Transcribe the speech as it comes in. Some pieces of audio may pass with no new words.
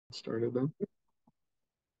Started then.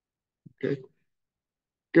 Okay.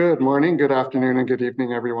 Good morning, good afternoon, and good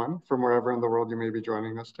evening, everyone, from wherever in the world you may be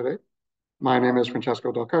joining us today. My name is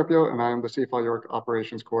Francesco Del Carpio, and I am the CFAL York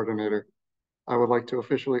Operations Coordinator. I would like to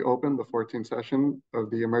officially open the 14th session of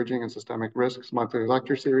the Emerging and Systemic Risks monthly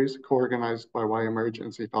lecture series, co-organized by Y Emerge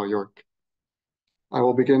and CFAL York. I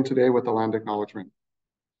will begin today with a land acknowledgement.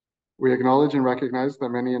 We acknowledge and recognize that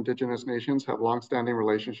many Indigenous nations have long-standing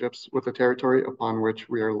relationships with the territory upon which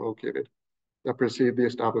we are located that precede the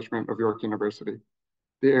establishment of York University.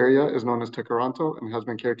 The area is known as Tikaranto and has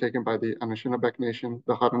been caretaken by the Anishinaabeg Nation,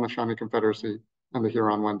 the Haudenosaunee Confederacy, and the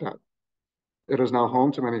Huron-Wendat. It is now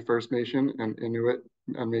home to many First Nation and Inuit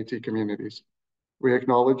and Métis communities. We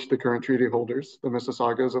acknowledge the current treaty holders, the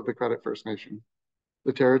Mississaugas of the Credit First Nation.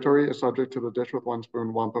 The territory is subject to the Dish with One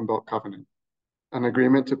Spoon Wampum Belt Covenant, an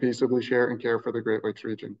agreement to peaceably share and care for the Great Lakes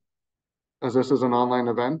region. As this is an online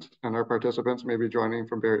event and our participants may be joining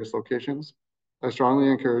from various locations, I strongly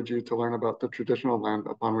encourage you to learn about the traditional land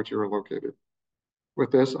upon which you are located.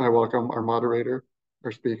 With this, I welcome our moderator,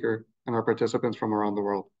 our speaker, and our participants from around the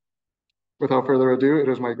world. Without further ado, it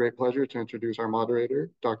is my great pleasure to introduce our moderator,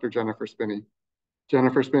 Dr. Jennifer Spinney.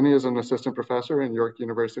 Jennifer Spinney is an assistant professor in York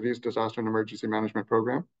University's Disaster and Emergency Management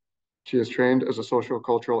program. She is trained as a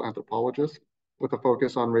social-cultural anthropologist with a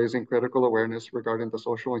focus on raising critical awareness regarding the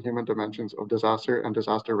social and human dimensions of disaster and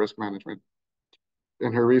disaster risk management.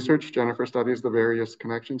 In her research, Jennifer studies the various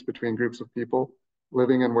connections between groups of people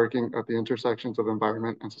living and working at the intersections of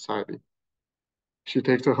environment and society. She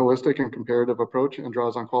takes a holistic and comparative approach and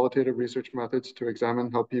draws on qualitative research methods to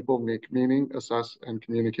examine how people make meaning, assess, and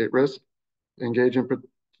communicate risk, engage in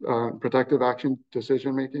protective action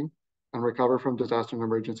decision-making, and recover from disaster and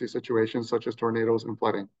emergency situations such as tornadoes and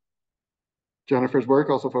flooding. Jennifer's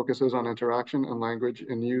work also focuses on interaction and language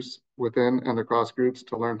in use within and across groups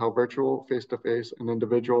to learn how virtual, face-to-face, and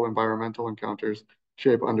individual environmental encounters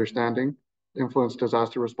shape understanding, influence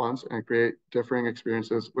disaster response, and create differing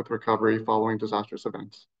experiences with recovery following disastrous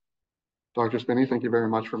events. Dr. Spinney, thank you very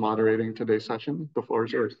much for moderating today's session. The floor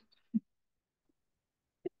is yours.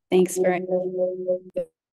 Thanks very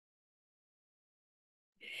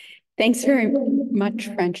much,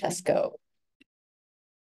 Francesco.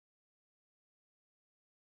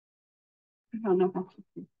 I don't know how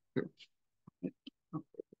to.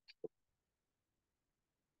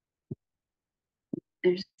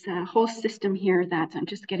 There's a whole system here that I'm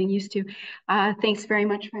just getting used to. Thanks very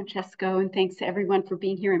much, Francesco, and thanks to everyone for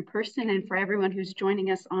being here in person and for everyone who's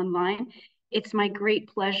joining us online. It's my great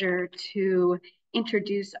pleasure to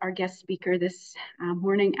introduce our guest speaker this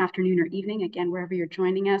morning, afternoon, or evening, again, wherever you're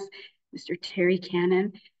joining us, Mr. Terry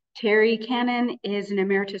Cannon. Terry Cannon is an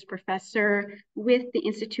emeritus professor with the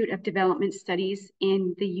Institute of Development Studies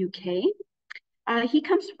in the UK. He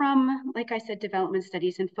comes from, like I said, development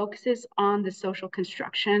studies and focuses on the social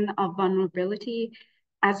construction of vulnerability,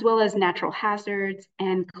 as well as natural hazards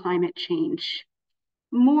and climate change.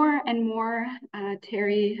 More and more,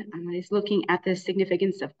 Terry is looking at the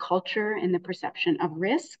significance of culture and the perception of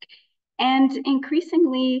risk. And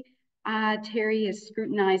increasingly, Terry is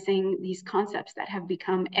scrutinizing these concepts that have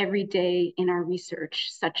become everyday in our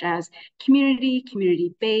research, such as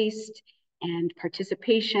community-based, and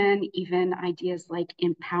participation, even ideas like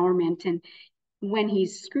empowerment. And when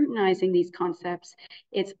he's scrutinizing these concepts,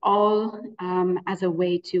 it's all as a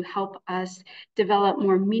way to help us develop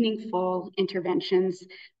more meaningful interventions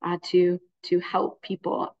to help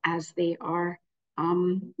people as they are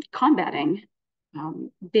combating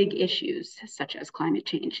big issues such as climate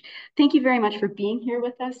change. Thank you very much for being here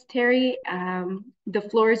with us, Terry. The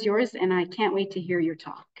floor is yours, and I can't wait to hear your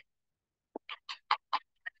talk.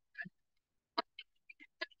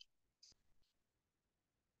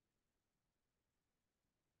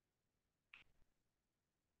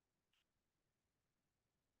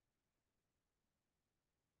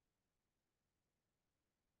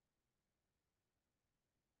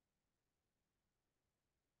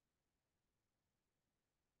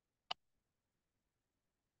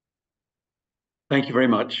 Thank you very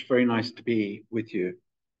much. Very nice to be with you.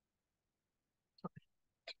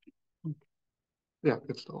 Yeah,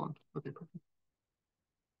 it's still on. Okay, perfect.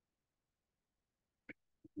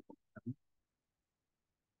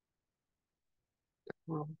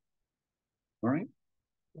 All right.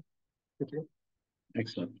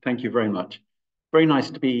 Excellent. Thank you very much. Very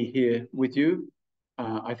nice to be here with you.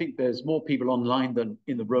 I think there's more people online than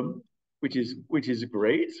in the room, which is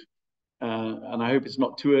great. And I hope it's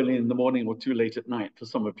not too early in the morning or too late at night for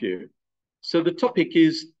some of you. So the topic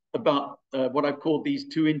is about what I've called these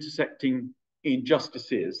two intersecting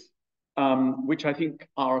injustices, which I think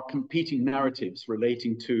are competing narratives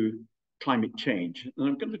relating to climate change. And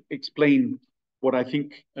I'm going to explain what I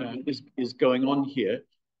think is going on here.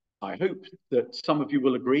 I hope that some of you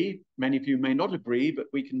will agree. Many of you may not agree, but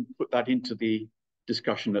we can put that into the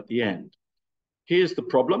discussion at the end. Here's the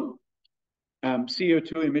problem.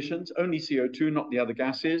 CO2 emissions, only CO2, not the other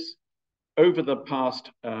gases, over the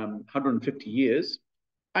past 150 years.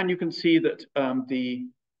 And you can see that I'm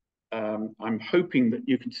hoping that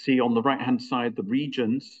you can see on the right-hand side the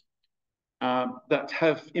regions that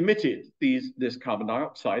have emitted this carbon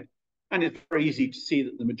dioxide. And it's very easy to see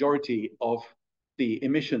that the majority of the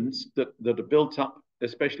emissions that are built up,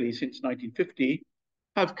 especially since 1950,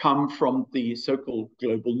 have come from the so-called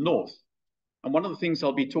global north. And one of the things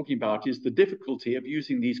I'll be talking about is the difficulty of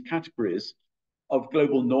using these categories of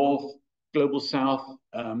global north, global south,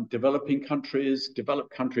 developing countries,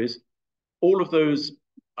 developed countries. All of those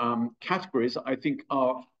categories, I think,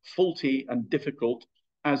 are faulty and difficult,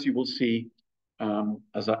 as you will see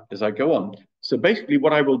as I go on. So basically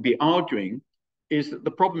what I will be arguing is that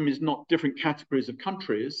the problem is not different categories of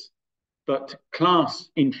countries, but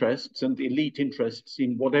class interests and elite interests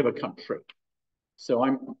in whatever country. So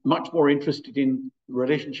I'm much more interested in the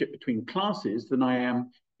relationship between classes than I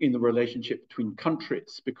am in the relationship between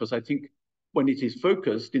countries, because I think when it is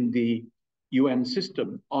focused in the UN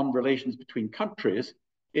system on relations between countries,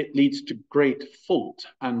 it leads to great fault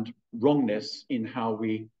and wrongness in how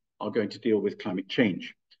we are going to deal with climate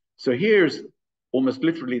change. So here's almost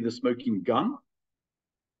literally the smoking gun.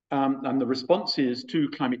 And the responses to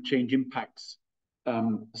climate change impacts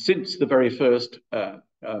since the very first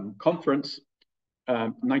conference,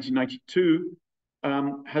 1992,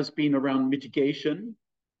 has been around mitigation,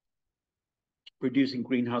 reducing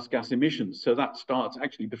greenhouse gas emissions. So that starts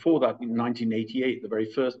actually before that in 1988, the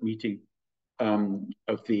very first meeting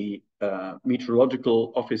of the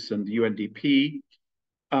Meteorological Office and the UNDP.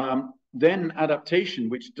 Then adaptation,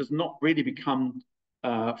 which does not really become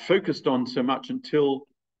focused on so much until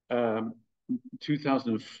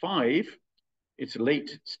 2005. It's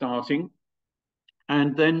late starting.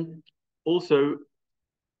 And then also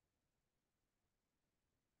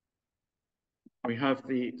we have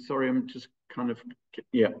the, sorry, I'm just kind of,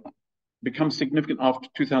 yeah, becomes significant after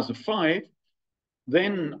 2005.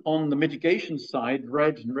 Then on the mitigation side,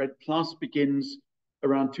 RED and RED Plus begins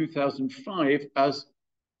around 2005 as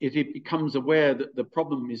it becomes aware that the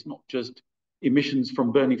problem is not just emissions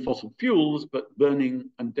from burning fossil fuels, but burning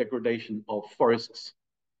and degradation of forests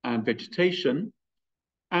and vegetation.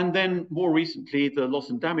 And then more recently, the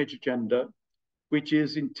loss and damage agenda, which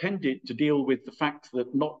is intended to deal with the fact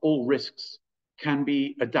that not all risks can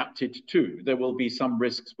be adapted to. There will be some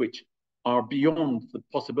risks which are beyond the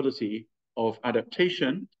possibility of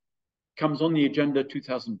adaptation. Comes on the agenda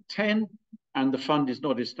 2010, and the fund is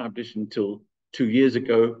not established until 2 years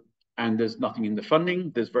ago, and there's nothing in the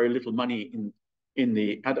funding. There's very little money in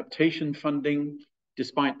the adaptation funding,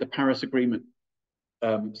 despite the Paris Agreement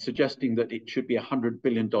suggesting that it should be $100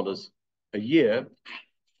 billion a year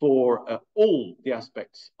for all the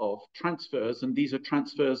aspects of transfers. And these are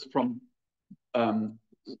transfers from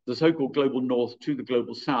the so-called global north to the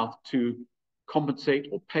global south to compensate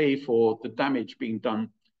or pay for the damage being done,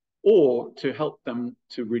 or to help them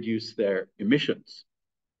to reduce their emissions.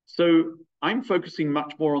 So I'm focusing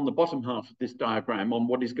much more on the bottom half of this diagram on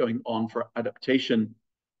what is going on for adaptation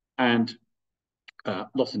and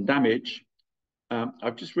loss and damage.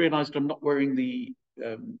 I've just realized I'm not wearing the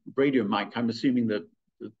radio mic. I'm assuming that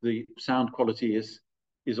the sound quality is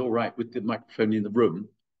all right with the microphone in the room.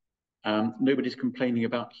 Nobody's complaining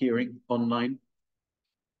about hearing online.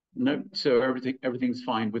 No, so everything's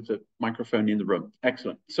fine with the microphone in the room.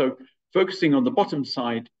 Excellent. So focusing on the bottom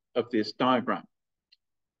side of this diagram.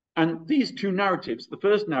 And these two narratives, the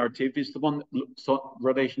first narrative is the one that looks at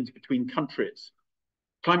relations between countries.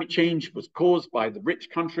 Climate change was caused by the rich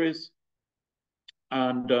countries,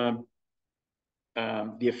 and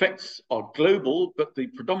the effects are global, but the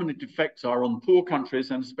predominant effects are on poor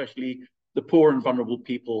countries, and especially the poor and vulnerable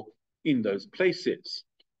people in those places.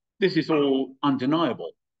 This is all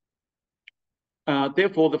undeniable.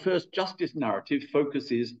 Therefore, the first justice narrative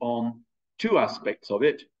focuses on two aspects of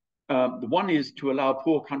it. The one is to allow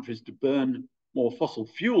poor countries to burn more fossil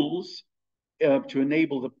fuels to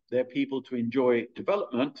enable their people to enjoy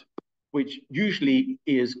development, which usually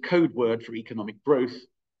is code word for economic growth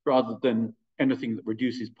rather than anything that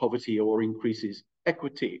reduces poverty or increases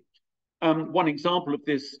equity. One example of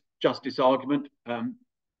this justice argument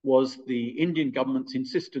was the Indian government's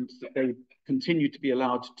insistence that they continue to be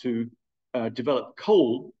allowed to develop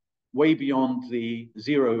coal way beyond the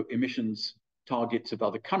zero emissions targets of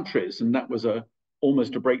other countries. And that was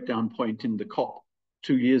almost a breakdown point in the COP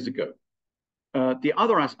 2 years ago. The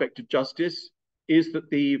other aspect of justice is that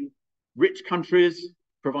the rich countries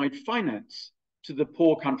provide finance to the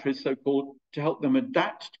poor countries, so-called, to help them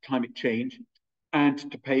adapt to climate change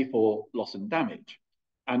and to pay for loss and damage.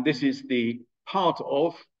 And this is the part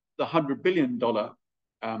of the $100 billion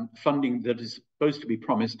funding that is supposed to be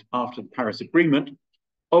promised after the Paris Agreement,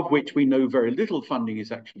 of which we know very little funding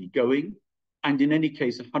is actually going. And in any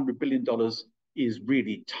case, $100 billion is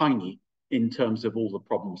really tiny in terms of all the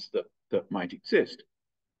problems that might exist.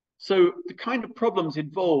 So the kind of problems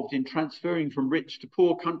involved in transferring from rich to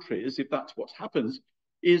poor countries, if that's what happens,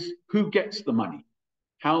 is who gets the money?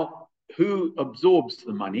 Who absorbs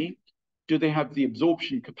the money? Do they have the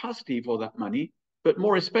absorption capacity for that money? But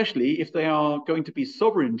more especially, if they are going to be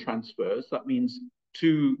sovereign transfers, that means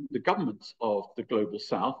to the governments of the global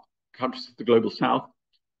south, countries of the global south,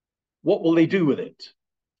 what will they do with it?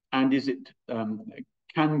 And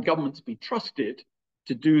can governments be trusted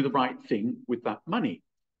to do the right thing with that money?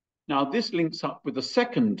 Now, this links up with the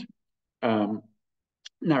second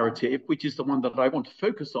narrative, which is the one that I want to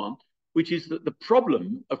focus on, which is that the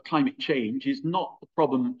problem of climate change is not the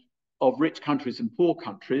problem of rich countries and poor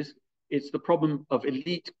countries. It's the problem of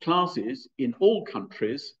elite classes in all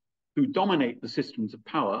countries who dominate the systems of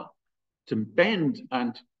power to bend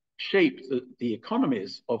and shape the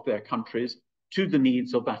economies of their countries to the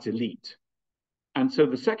needs of that elite. And so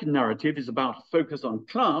the second narrative is about a focus on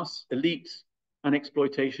class, elites, and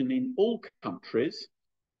exploitation in all countries.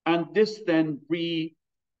 And this then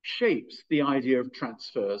reshapes the idea of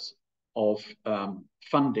transfers of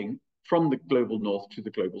funding from the global north to the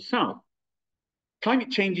global south.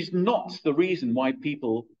 Climate change is not the reason why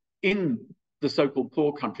people in the so-called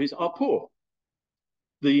poor countries are poor.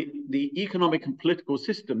 The economic and political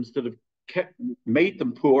systems that have made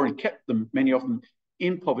them poor and kept them, many of them,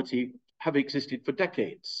 in poverty have existed for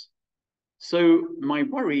decades. So my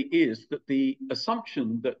worry is that the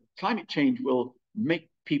assumption that climate change will make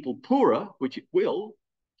people poorer, which it will,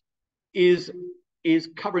 is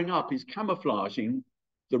covering up, is camouflaging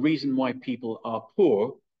the reason why people are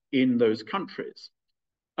poor in those countries.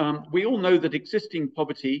 We all know that existing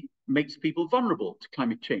poverty makes people vulnerable to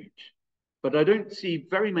climate change, but I don't see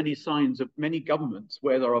very many signs of many governments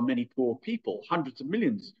where there are many poor people, hundreds of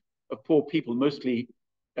millions of poor people, mostly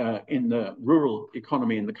in the rural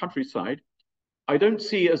economy in the countryside. I don't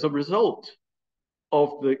see as a result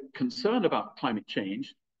of the concern about climate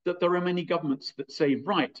change that there are many governments that say,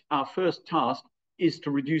 right, our first task is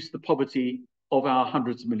to reduce the poverty of our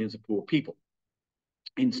hundreds of millions of poor people.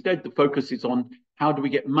 Instead, the focus is on how do we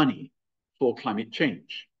get money for climate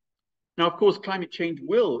change. Now, of course, climate change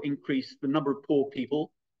will increase the number of poor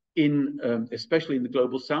people especially in the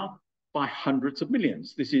global south, by hundreds of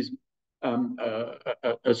millions. This is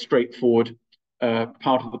a straightforward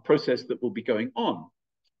part of the process that will be going on.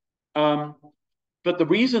 But the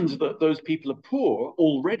reasons that those people are poor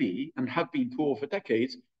already and have been poor for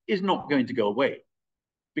decades is not going to go away,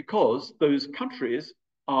 because those countries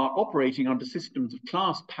are operating under systems of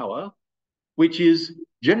class power, which is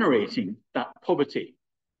generating that poverty.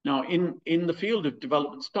 Now, in the field of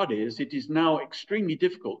development studies, it is now extremely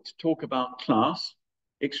difficult to talk about class,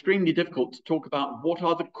 extremely difficult to talk about what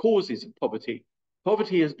are the causes of poverty.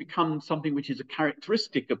 Poverty has become something which is a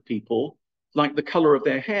characteristic of people, like the color of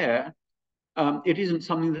their hair. It isn't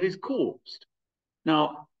something that is caused.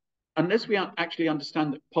 Now, unless we actually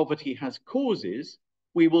understand that poverty has causes,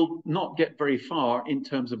 we will not get very far in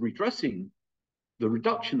terms of redressing the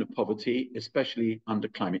reduction of poverty, especially under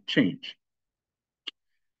climate change.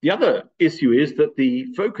 The other issue is that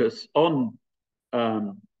the focus on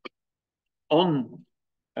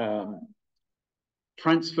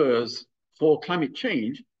transfers for climate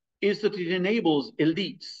change is that it enables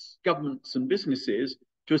elites, governments, and businesses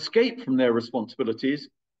to escape from their responsibilities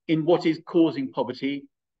in what is causing poverty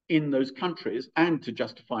in those countries, and to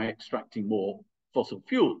justify extracting more fossil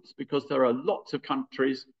fuels, because there are lots of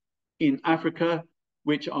countries in Africa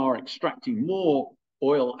which are extracting more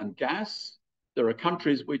oil and gas. There are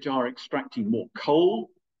countries which are extracting more coal.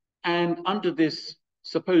 And under this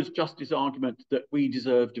supposed justice argument that we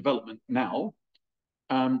deserve development now,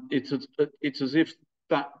 it's as if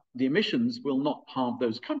that the emissions will not harm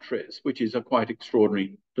those countries, which is a quite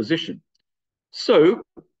extraordinary position. So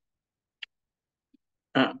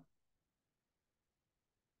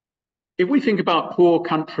if we think about poor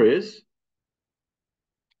countries,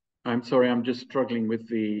 I'm sorry, I'm just struggling with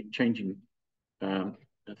the changing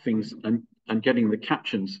things and getting the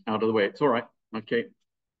captions out of the way. It's all right, okay.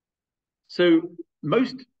 So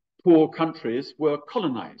most poor countries were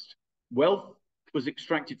colonized. Wealth was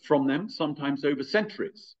extracted from them, sometimes over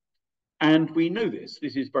centuries. And we know this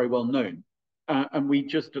is very well known. And we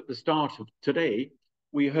just at the start of today,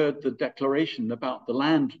 we heard the declaration about the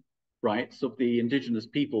land rights of the indigenous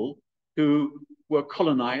people who were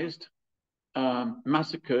colonized,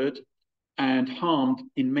 massacred, and harmed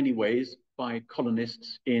in many ways by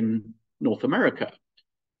colonists in North America.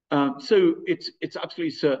 So it's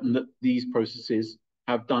absolutely certain that these processes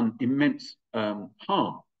have done immense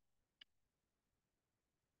harm.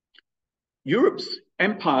 Europe's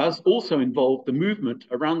empires also involved the movement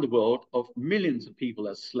around the world of millions of people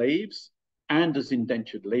as slaves and as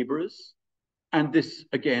indentured laborers. And this,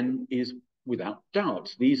 again, is without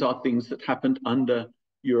doubt. These are things that happened under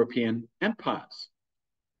European empires.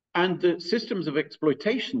 And the systems of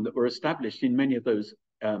exploitation that were established in many of those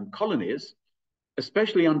colonies,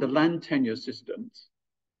 especially under land tenure systems,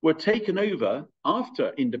 were taken over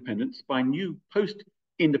after independence by new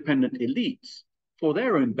post-independent elites for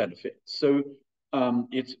their own benefit. So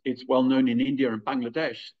it's well known in India and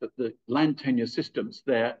Bangladesh that the land tenure systems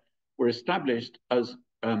there were established as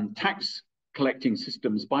tax collecting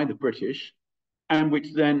systems by the British, and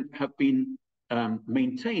which then have been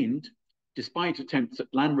maintained despite attempts at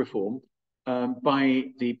land reform by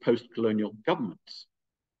the post-colonial governments.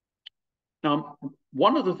 Now,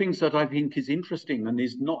 one of the things that I think is interesting and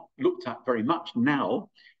is not looked at very much now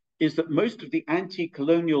is that most of the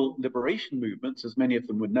anti-colonial liberation movements, as many of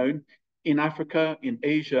them were known, in Africa, in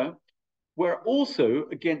Asia, were also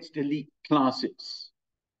against elite classes.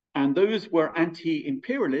 And those were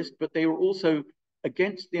anti-imperialist, but they were also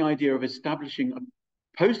against the idea of establishing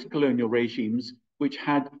post-colonial regimes which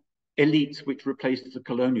had elites which replaced the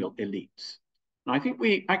colonial elites. And I think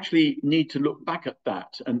we actually need to look back at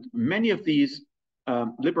that. And many of these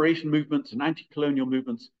liberation movements and anti-colonial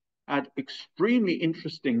movements had extremely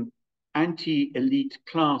interesting anti-elite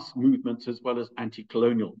class movements as well as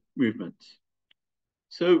anti-colonial movements.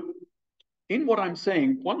 So in what I'm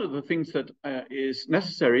saying, one of the things that is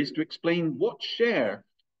necessary is to explain what share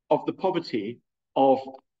of the poverty of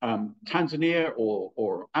Tanzania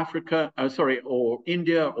or Africa, or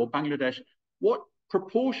India or Bangladesh, what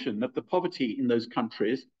proportion of the poverty in those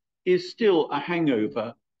countries is still a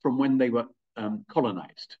hangover from when they were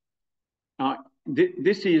colonized. Now,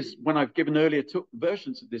 this is, when I've given earlier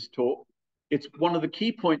versions of this talk, it's one of the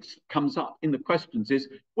key points that comes up in the questions is,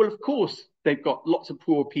 well, of course, they've got lots of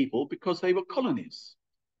poor people because they were colonies.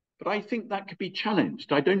 But I think that could be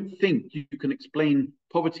challenged. I don't think you can explain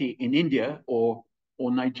poverty in India or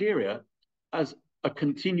Nigeria as a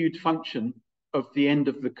continued function of the end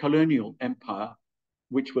of the colonial empire,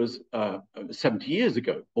 which was 70 years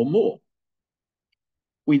ago or more.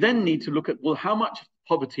 We then need to look at, well, how much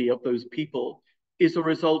poverty of those people is a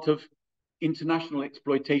result of international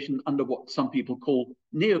exploitation under what some people call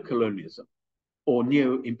neocolonialism or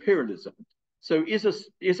neo-imperialism. So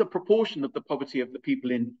is a proportion of the poverty of the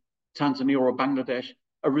people in Tanzania or Bangladesh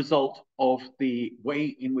a result of the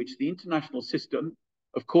way in which the international system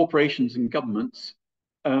of corporations and governments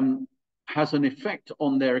has an effect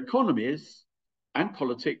on their economies and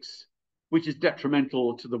politics, which is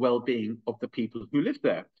detrimental to the well-being of the people who live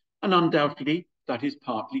there? And undoubtedly, that is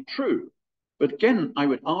partly true. But again, I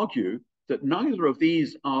would argue that neither of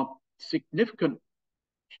these are significant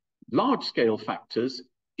large-scale factors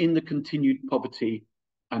in the continued poverty.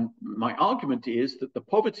 And my argument is that the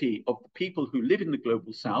poverty of the people who live in the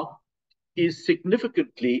global south is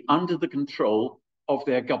significantly under the control of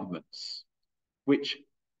their governments,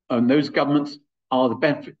 and those governments are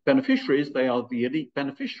the beneficiaries, they are the elite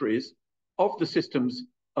beneficiaries of the systems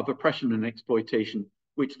of oppression and exploitation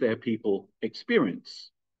which their people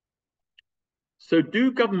experience. So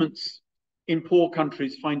do governments in poor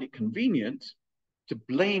countries find it convenient to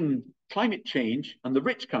blame climate change and the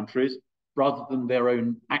rich countries rather than their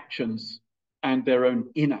own actions and their own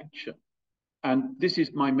inaction? And this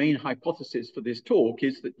is my main hypothesis for this talk,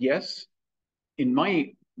 is that yes, in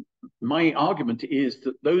my argument is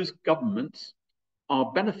that those governments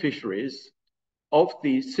are beneficiaries of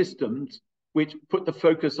these systems which put the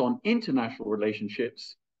focus on international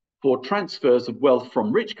relationships for transfers of wealth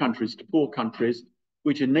from rich countries to poor countries,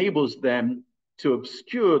 which enables them to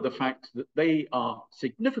obscure the fact that they are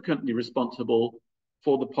significantly responsible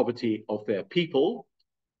for the poverty of their people,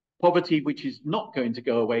 poverty which is not going to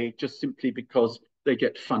go away just simply because they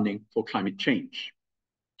get funding for climate change.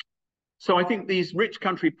 So I think these rich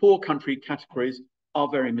country, poor country categories are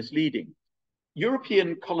very misleading.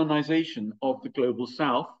 European colonization of the global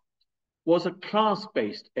south was a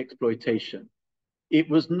class-based exploitation. It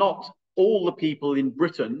was not all the people in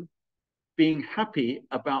Britain being happy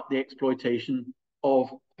about the exploitation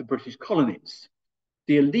of the British colonies.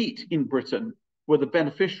 The elite in Britain were the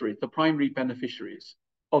beneficiaries, the primary beneficiaries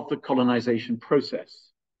of the colonization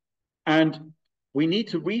process. And we need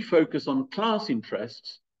to refocus on class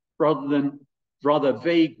interests rather than rather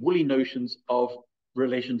vague, woolly notions of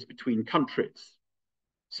relations between countries.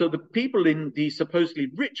 So the people in the supposedly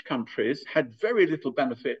rich countries had very little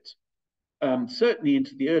benefit, certainly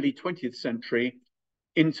into the early 20th century,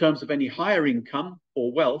 in terms of any higher income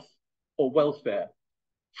or wealth or welfare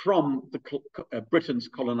from Britain's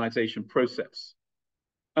colonization process.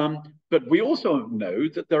 But we also know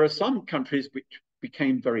that there are some countries which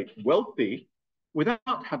became very wealthy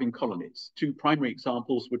without having colonies. Two primary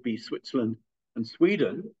examples would be Switzerland and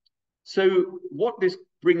Sweden. So what this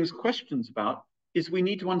brings questions about is we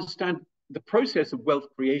need to understand the process of wealth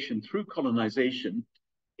creation through colonization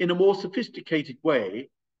in a more sophisticated way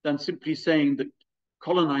than simply saying that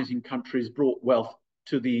colonizing countries brought wealth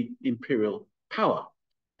to the imperial power.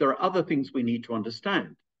 There are other things we need to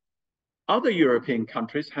understand. Other European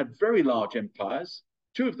countries had very large empires,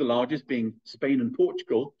 two of the largest being Spain and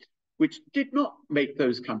Portugal, which did not make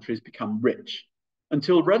those countries become rich.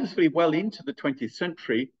 Until relatively well into the 20th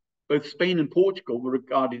century, both Spain and Portugal were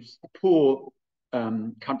regarded as the poor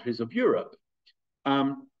countries of Europe.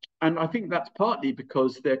 And I think that's partly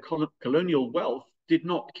because their colonial wealth did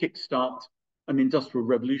not kickstart an industrial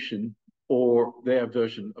revolution or their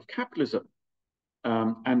version of capitalism.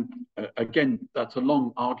 Again, that's a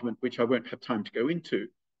long argument which I won't have time to go into,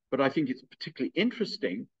 but I think it's particularly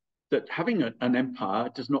interesting that having an empire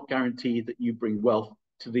does not guarantee that you bring wealth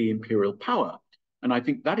to the imperial power. And I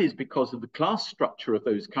think that is because of the class structure of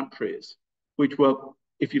those countries, which were,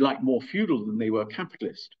 if you like, more feudal than they were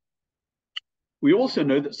capitalist. We also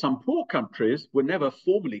know that some poor countries were never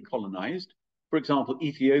formally colonized, for example,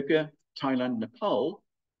 Ethiopia, Thailand, Nepal.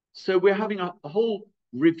 So we're having a whole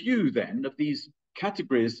review then of these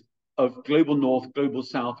categories of global north, global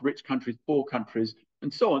south, rich countries, poor countries,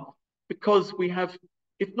 and so on, because we have,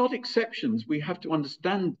 if not exceptions, we have to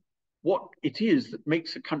understand what it is that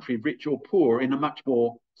makes a country rich or poor in a much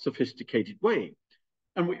more sophisticated way.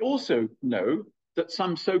 And we also know that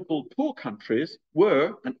some so-called poor countries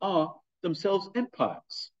were and are themselves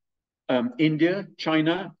empires. India,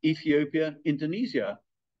 China, Ethiopia, Indonesia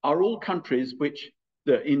are all countries which,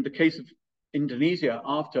 in the case of Indonesia,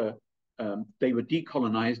 after they were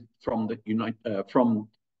decolonized from the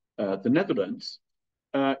Netherlands,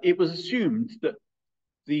 it was assumed that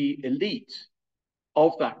the elite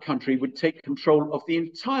of that country would take control of the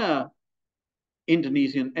entire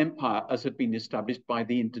Indonesian empire as had been established by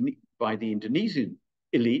the Indonesian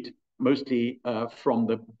elite, mostly from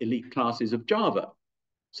the elite classes of Java.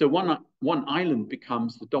 So one island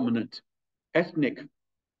becomes the dominant ethnic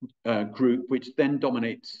group, which then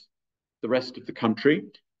dominates the rest of the country.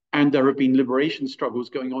 And there have been liberation struggles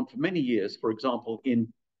going on for many years. For example,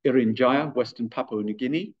 in Irian Jaya, Western Papua New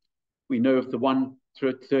Guinea. We know of the one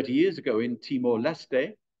 30 years ago in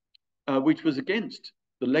Timor-Leste, which was against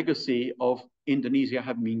the legacy of Indonesia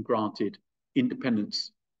having been granted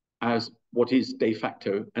independence as what is de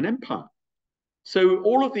facto an empire. So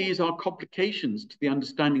all of these are complications to the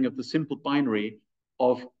understanding of the simple binary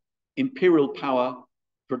of imperial power,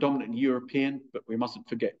 predominantly European, but we mustn't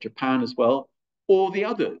forget Japan as well, or the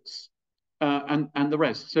others, and the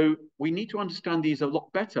rest. So we need to understand these a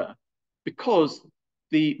lot better, because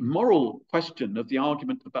the moral question of the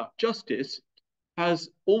argument about justice has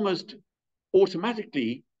almost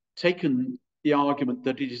automatically taken the argument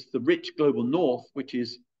that it is the rich global north, which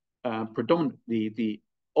is predominantly the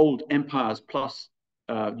old empires plus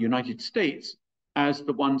United States, as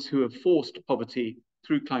the ones who have forced poverty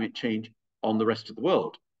through climate change on the rest of the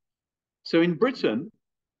world. So in Britain,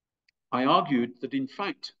 I argued that in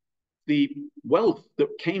fact, the wealth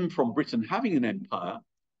that came from Britain having an empire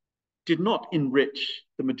did not enrich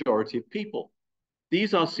the majority of people.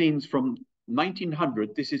 These are scenes from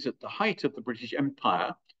 1900. This is at the height of the British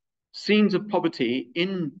Empire, scenes of poverty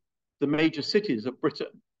in the major cities of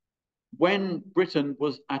Britain, when Britain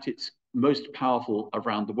was at its most powerful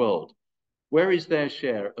around the world. Where is their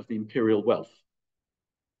share of the imperial wealth?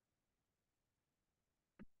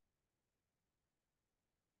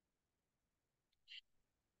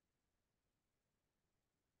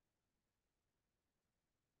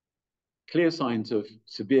 Clear signs of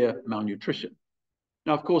severe malnutrition.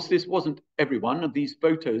 Now, of course, this wasn't everyone, and these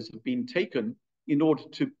photos have been taken in order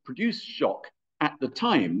to produce shock at the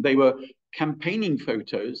time. They were campaigning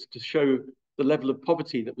photos to show the level of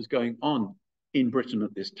poverty that was going on in Britain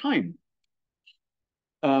at this time.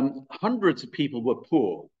 Hundreds of people were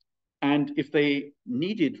poor, and if they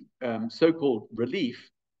needed so-called relief,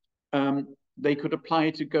 they could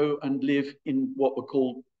apply to go and live in what were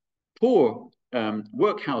called poor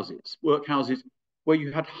workhouses where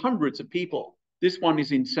you had hundreds of people. This one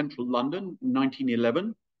is in central London,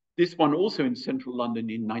 1911. This one also in central London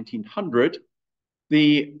in 1900.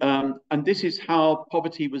 And this is how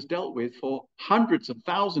poverty was dealt with for hundreds of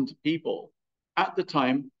thousands of people at the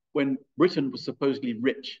time when Britain was supposedly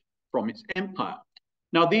rich from its empire.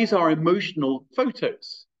 Now, these are emotional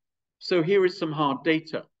photos. So here is some hard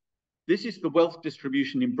data. This is the wealth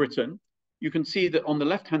distribution in Britain. You can see that on the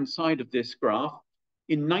left-hand side of this graph,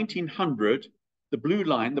 in 1900, the blue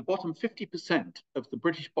line, the bottom 50% of the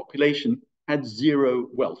British population had zero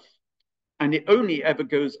wealth. And it only ever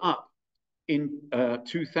goes up in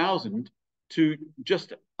 2000 to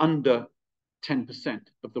just under 10%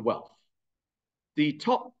 of the wealth. The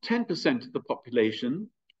top 10% of the population,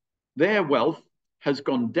 their wealth has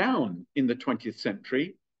gone down in the 20th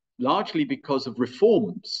century, largely because of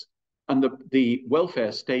reforms and the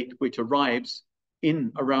welfare state, which arrives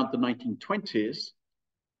in around the 1920s.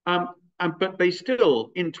 But they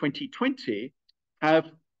still, in 2020,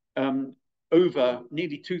 have over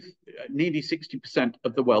nearly 60%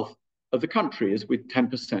 of the wealth of the country, is with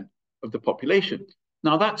 10% of the population.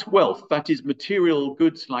 Now, that's wealth. That is material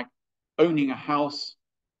goods like owning a house,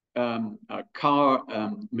 a car,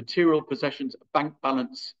 material possessions, a bank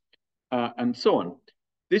balance, and so on.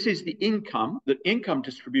 This is the income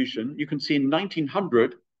distribution. You can see in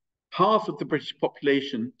 1900, half of the British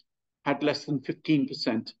population had less than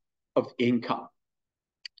 15% of the income.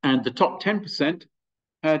 And the top 10%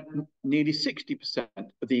 had nearly 60%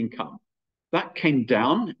 of the income. That came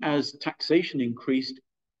down as taxation increased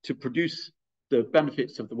to produce the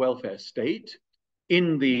benefits of the welfare state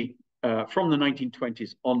from the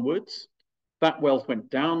 1920s onwards. That wealth went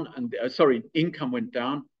down, and income went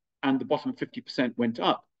down, and the bottom 50% went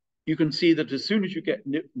up. You can see that as soon as you get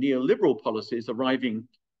neoliberal policies arriving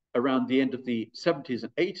around the end of the 70s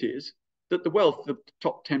and 80s, that the wealth of the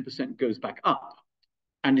top 10% goes back up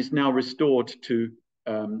and is now restored to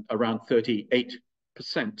around 38%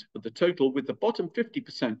 of the total, with the bottom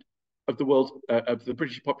 50% of the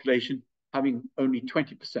British population having only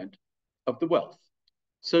 20% of the wealth.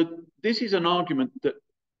 So this is an argument that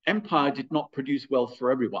empire did not produce wealth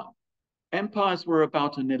for everyone. Empires were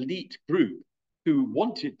about an elite group who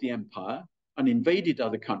wanted the empire and invaded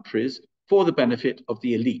other countries for the benefit of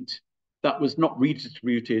the elite. That was not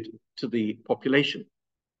redistributed to the population.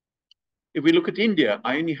 If we look at India,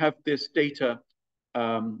 I only have this data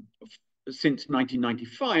since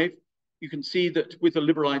 1995. You can see that with the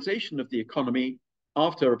liberalization of the economy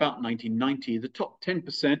after about 1990, the top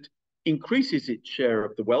 10% increases its share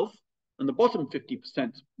of the wealth, and the bottom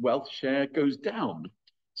 50% wealth share goes down.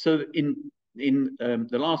 So in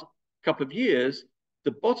the last couple of years,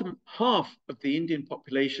 the bottom half of the Indian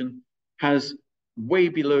population has way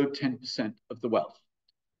below 10% of the wealth.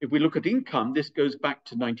 If we look at income, this goes back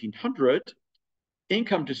to 1900.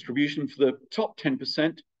 Income distribution for the top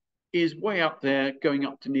 10% is way up there, going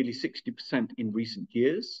up to nearly 60% in recent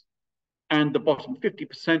years. And the bottom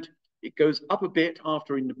 50%, it goes up a bit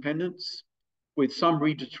after independence, with some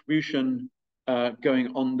redistribution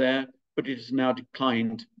going on there, but it has now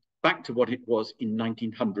declined back to what it was in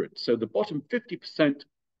 1900. So the bottom 50%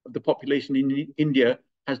 of the population in India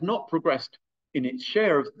has not progressed in its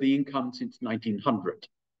share of the income since 1900.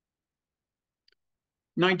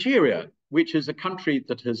 Nigeria, which is a country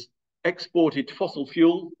that has exported fossil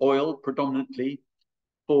fuel, oil predominantly,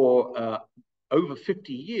 for over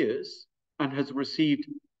 50 years and has received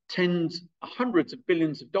hundreds of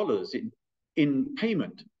billions of dollars in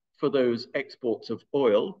payment for those exports of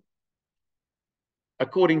oil.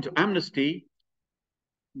 According to Amnesty,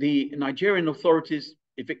 the Nigerian authorities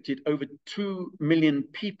evicted over 2 million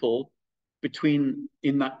people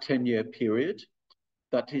in that 10-year period.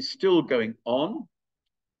 That is still going on.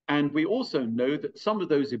 And we also know that some of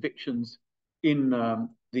those evictions in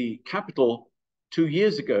the capital 2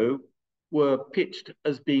 years ago were pitched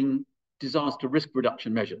as being disaster risk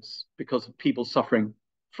reduction measures because of people suffering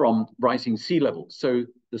from rising sea levels. So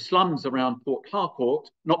the slums around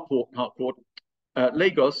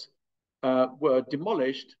Lagos were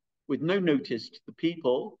demolished with no notice to the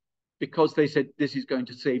people because they said this is going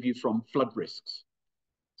to save you from flood risks.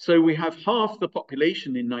 So we have half the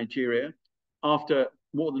population in Nigeria after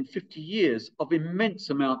more than 50 years of immense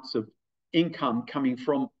amounts of income coming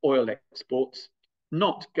from oil exports,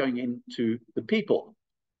 not going into the people.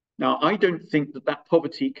 Now, I don't think that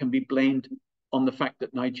poverty can be blamed on the fact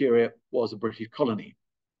that Nigeria was a British colony.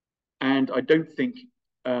 And I don't think,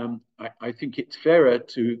 I think it's fairer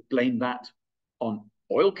to blame that on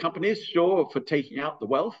oil companies, sure, for taking out the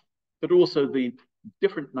wealth, but also the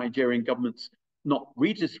different Nigerian governments not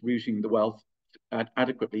redistributing the wealth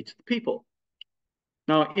adequately to the people.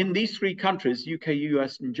 Now, in these three countries, UK,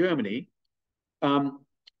 US, and Germany,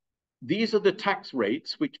 these are the tax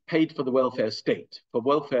rates which paid for the welfare state, for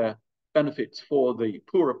welfare benefits for the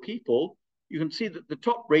poorer people. You can see that the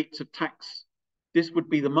top rates of tax, this would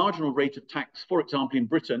be the marginal rate of tax, for example, in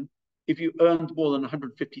Britain. If you earned more than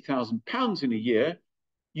 £150,000 in a year,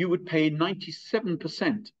 you would pay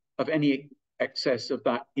 97% of any excess of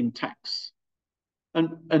that in tax.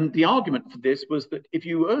 And the argument for this was that if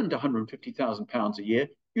you earned £150,000 a year,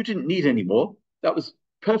 you didn't need any more. That was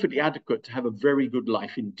perfectly adequate to have a very good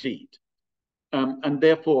life indeed. And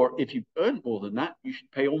therefore, if you earn more than that, you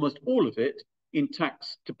should pay almost all of it in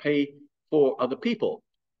tax to pay for other people.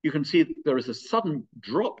 You can see that there is a sudden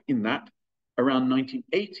drop in that around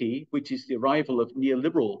 1980, which is the arrival of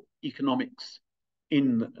neoliberal economics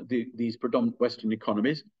in these predominant Western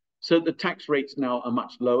economies. So the tax rates now are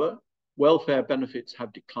much lower. Welfare benefits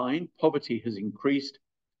have declined. Poverty has increased.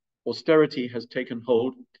 Austerity has taken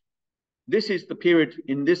hold. This is the period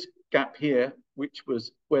in this gap here, which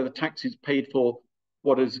was where the taxes paid for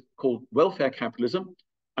what is called welfare capitalism.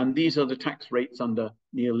 And these are the tax rates under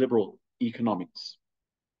neoliberal economics.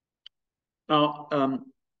 Now,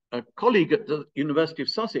 a colleague at the University of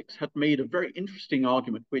Sussex had made a very interesting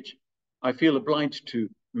argument, which I feel obliged to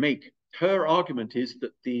make. Her argument is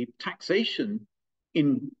that the taxation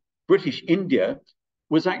in British India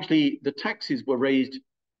was actually, the taxes were raised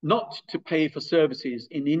not to pay for services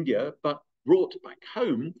in India, but brought back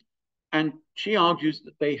home. And she argues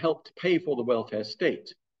that they helped pay for the welfare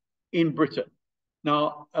state in Britain.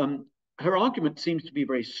 Now, her argument seems to be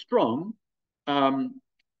very strong. And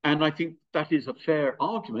I think that is a fair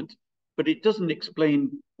argument, but it doesn't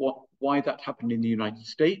explain why that happened in the United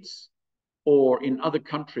States or in other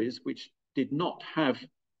countries which did not have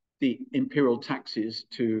the imperial taxes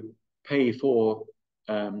to pay for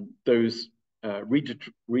those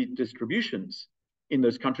redistributions in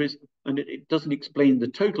those countries. And it doesn't explain the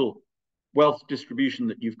total wealth distribution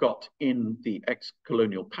that you've got in the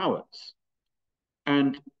ex-colonial powers.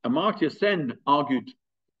 And Amartya Sen argued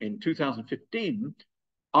in 2015,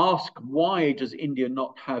 ask why does India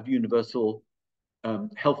not have universal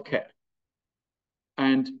healthcare?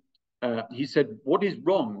 And he said, what is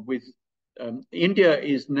wrong with India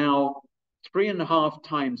is now 3.5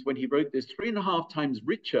 times, when he wrote this, 3.5 times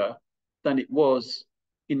richer than it was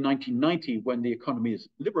in 1990 when the economy is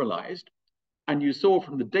liberalized. And you saw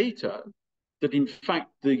from the data that in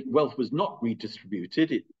fact the wealth was not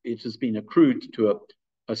redistributed. It has been accrued to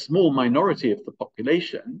a small minority of the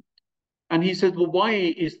population. And he said, well, why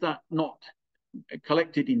is that not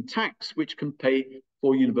collected in tax, which can pay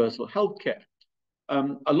for universal healthcare?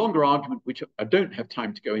 A longer argument, which I don't have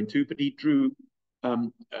time to go into, but he drew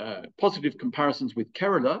positive comparisons with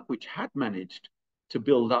Kerala, which had managed to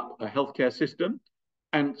build up a healthcare system.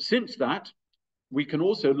 And since that, we can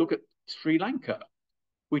also look at Sri Lanka,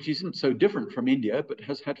 which isn't so different from India, but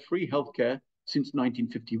has had free healthcare since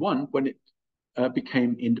 1951 when it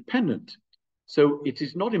became independent. So it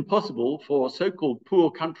is not impossible for so-called poor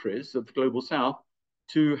countries of the global south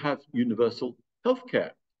to have universal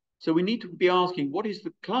healthcare. So we need to be asking, what is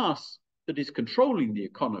the class that is controlling the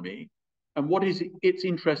economy, and what is its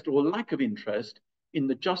interest or lack of interest in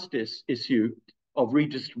the justice issue of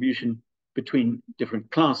redistribution between different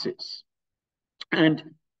classes? And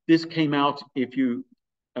this came out, if you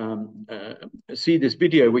see this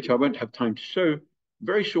video, which I won't have time to show,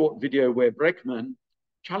 very short video where Bregman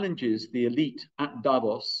challenges the elite at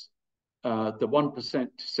Davos, the 1%,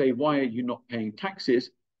 to say, why are you not paying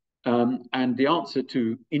taxes? And the answer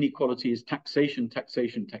to inequality is taxation,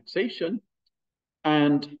 taxation, taxation.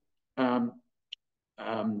 And well,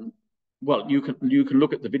 you can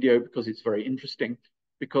look at the video because it's very interesting,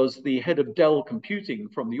 because the head of Dell Computing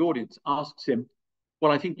from the audience asks him,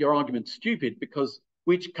 well, I think your argument's stupid, because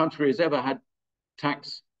which country has ever had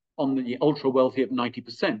tax on the ultra wealthy of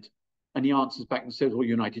 90%? And he answers back and says, well,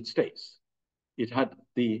 United States. It had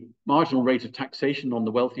the marginal rate of taxation on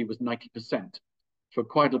the wealthy was 90% for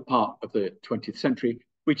quite a part of the 20th century,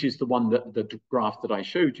 which is the one that the graph that I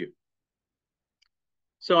showed you.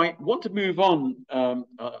 So I want to move on.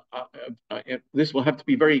 This will have to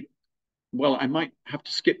be very, well, I might have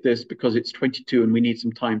to skip this because it's 22 and we need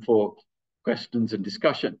some time for questions and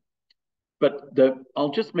discussion. But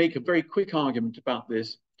I'll just make a very quick argument about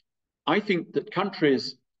this. I think that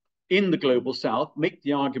countries in the global south make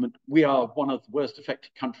the argument we are one of the worst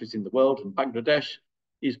affected countries in the world, and Bangladesh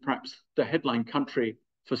is perhaps the headline country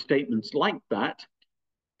for statements like that,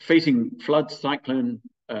 facing floods, cyclone,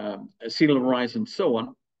 sea level rise, and so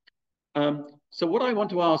on. So what I want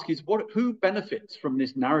to ask is, who benefits from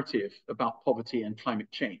this narrative about poverty and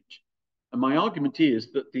climate change? And my argument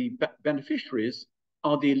is that the beneficiaries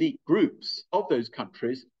are the elite groups of those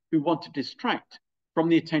countries who want to distract from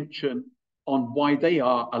the attention on why they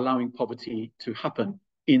are allowing poverty to happen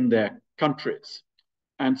in their countries.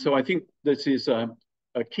 And so I think this is a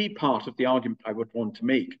key part of the argument I would want to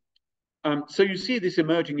make. So you see this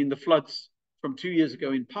emerging in the floods from 2 years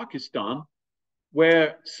ago in Pakistan,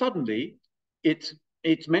 where suddenly it's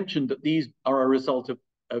mentioned that these are a result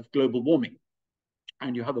of global warming.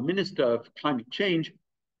 And you have a minister of climate change,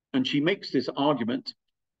 and she makes this argument.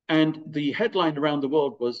 And the headline around the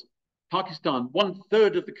world was, Pakistan,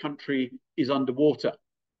 1/3 of the country is underwater.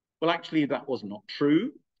 Well, actually, that was not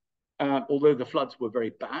true. Although the floods were very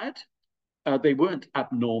bad, they weren't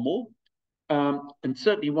abnormal. And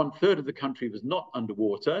certainly 1/3 of the country was not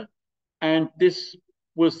underwater. And this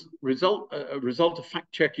was a result of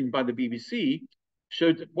fact-checking by the BBC,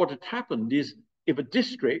 showed that what had happened is if a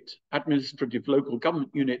district, administrative local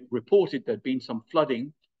government unit, reported there'd been some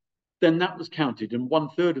flooding, then that was counted, and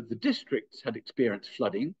 1/3 of the districts had experienced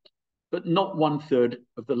flooding, but not 1/3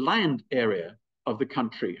 of the land area of the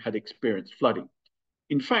country had experienced flooding.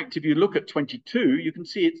 In fact, if you look at 22, you can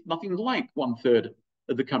see it's nothing like 1/3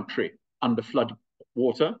 of the country under flood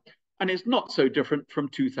water, and it's not so different from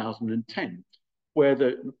 2010, where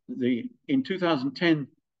in 2010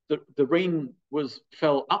 the rain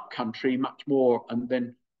fell up country much more and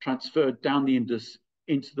then transferred down the Indus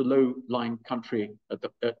into the low-lying country at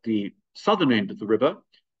the southern end of the river.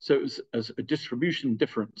 So it was as a distribution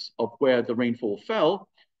difference of where the rainfall fell.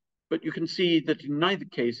 But you can see that in neither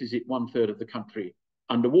case is it 1/3 of the country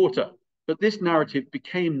underwater. But this narrative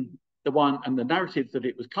became the one, and the narrative that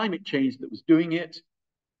it was climate change that was doing it.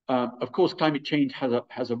 Of course, climate change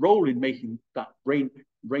has a role in making that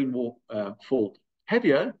rainfall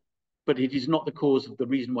heavier, but it is not the cause of the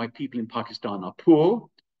reason why people in Pakistan are poor,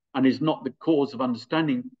 and is not the cause of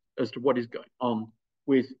understanding as to what is going on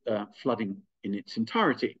with flooding in its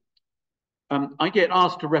entirety. I get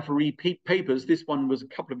asked to referee papers. This one was a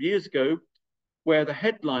couple of years ago, where the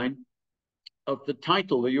headline of the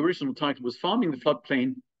title, the original title, was Farming the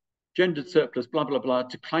Floodplain, Gendered Surplus, blah, blah, blah,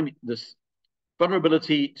 to climate, this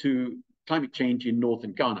vulnerability to climate change in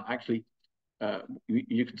northern Ghana. Actually,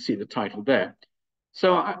 you can see the title there.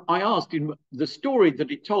 So I asked him, the story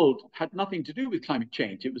that it told had nothing to do with climate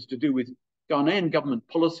change. It was to do with Ghanaian government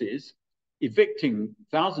policies evicting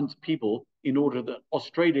thousands of people in order that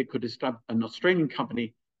Australia could establish, an Australian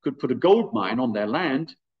company could put a gold mine on their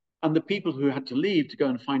land, and the people who had to leave to go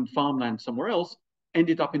and find farmland somewhere else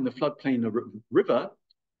ended up in the floodplain of the river,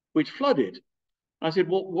 which flooded. I said,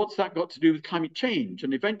 well, what's that got to do with climate change?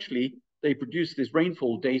 And eventually they produced this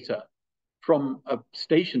rainfall data from a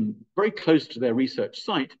station very close to their research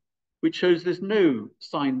site, which shows there's no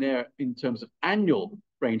sign there in terms of annual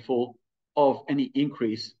rainfall of any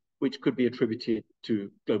increase which could be attributed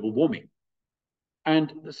to global warming.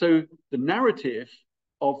 And so the narrative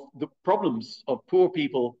of the problems of poor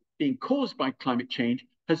people being caused by climate change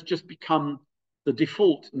has just become the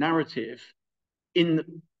default narrative,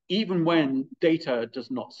 even when data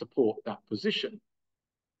does not support that position.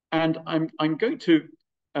 And I'm going to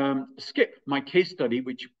skip my case study,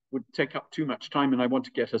 which would take up too much time, and I want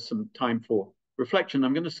to get us some time for reflection.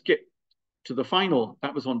 I'm going to skip to the final,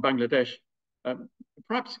 that was on Bangladesh.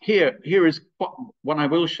 Perhaps here is what I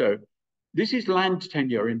will show. This is land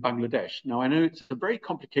tenure in Bangladesh. Now, I know it's a very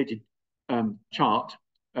complicated chart,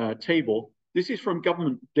 table. This is from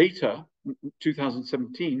government data,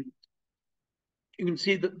 2017. You can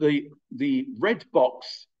see that the red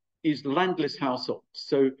box is landless households.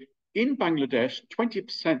 So in Bangladesh,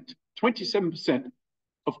 20%, 27%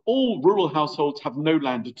 of all rural households have no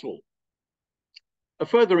land at all.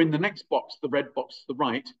 Further in the next box, the red box to the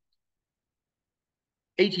right,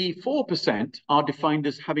 84% are defined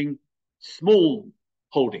as having small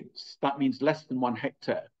holdings. That means less than 1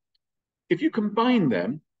 hectare. If you combine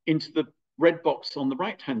them into the red box on the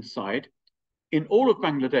right-hand side, in all of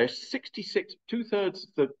Bangladesh, 2/3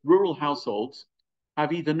 of the rural households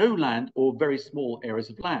have either no land or very small areas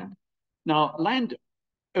of land. Now, land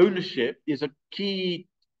ownership is a key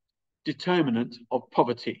determinant of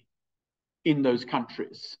poverty in those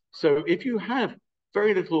countries. So if you have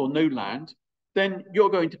very little or no land, then you're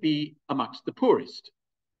going to be amongst the poorest.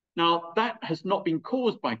 Now, that has not been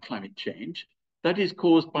caused by climate change. That is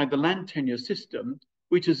caused by the land tenure system,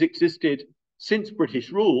 which has existed since British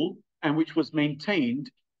rule and which was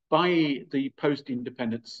maintained by the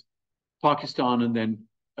post-independence Pakistan and then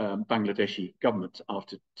Bangladeshi government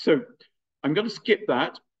after. So I'm going to skip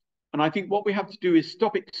that. And I think what we have to do is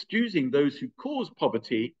stop excusing those who cause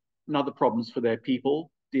poverty and other problems for their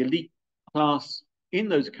people, the elite class in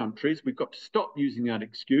those countries. We've got to stop using that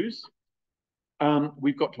excuse.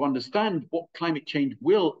 We've got to understand what climate change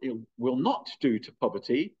will not do to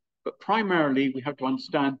poverty, But primarily, we have to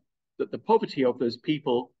understand that the poverty of those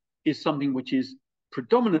people is something which is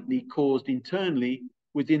predominantly caused internally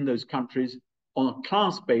within those countries on a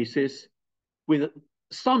class basis, with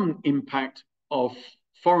some impact of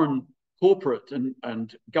foreign corporate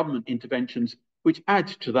and government interventions, which add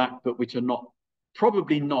to that, but which are not,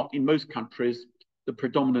 probably not in most countries, the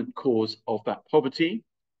predominant cause of that poverty.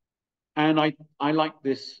 And I like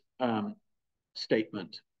this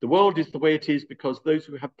statement. The world is the way it is because those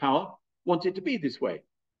who have power want it to be this way.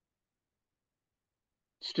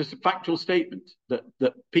 It's just a factual statement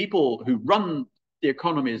that people who run the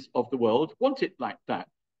economies of the world want it like that.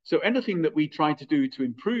 So anything that we try to do to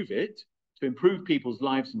improve it, to improve people's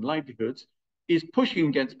lives and livelihoods, is pushing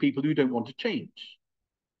against people who don't want to change.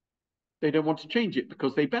 They don't want to change it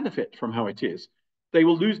because they benefit from how it is. They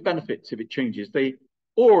will lose benefits if it changes.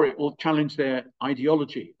 Or it will challenge their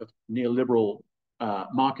ideology of neoliberal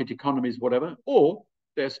market economies, whatever, or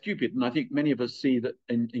they're stupid. And I think many of us see that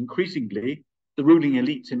increasingly the ruling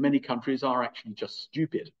elites in many countries are actually just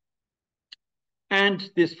stupid. And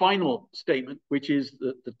this final statement, which is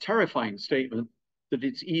the terrifying statement that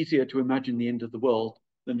it's easier to imagine the end of the world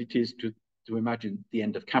than it is to imagine the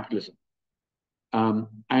end of capitalism.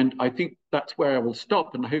 And I think that's where I will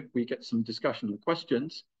stop, and I hope we get some discussion and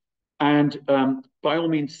questions. And by all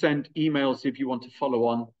means, send emails if you want to follow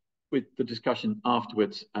on with the discussion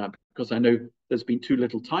afterwards, because I know there's been too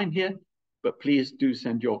little time here, but please do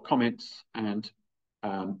send your comments and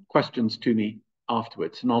questions to me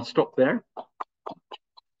afterwards. And I'll stop there.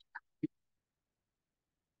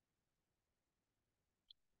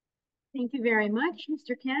 Thank you very much,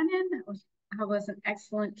 Mr. Cannon. That was an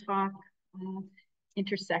excellent talk.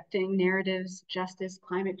 Intersecting narratives, justice,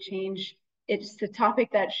 climate change. It's the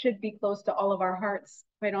topic that should be close to all of our hearts,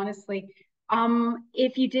 quite honestly.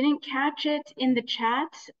 If you didn't catch it in the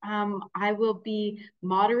chat, I will be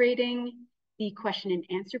moderating the question and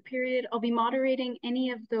answer period. I'll be moderating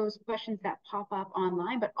any of those questions that pop up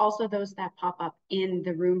online, but also those that pop up in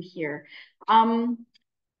the room here.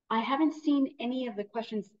 I haven't seen any of the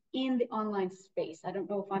questions in the online space. I don't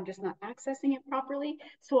know if I'm just not accessing it properly.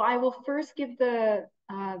 So I will first give the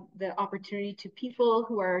opportunity to people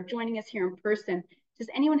who are joining us here in person. Does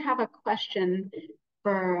anyone have a question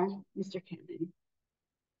for Mr. Cannon?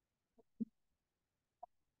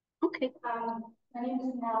 Okay. My name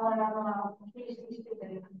is Nella, and I'm a PhD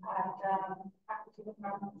student at Faculty of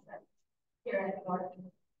Environmental Studies here at York.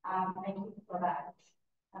 Thank you for that.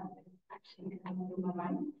 Actually coming through my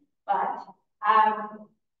mind. But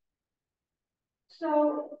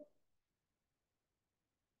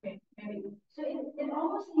it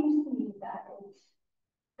almost seems to me that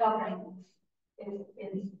governance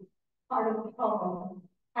is part of the problem,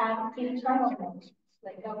 and internal governance,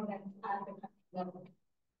 like governance at the country level.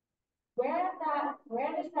 Where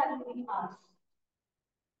does that leave us?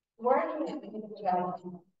 Working with the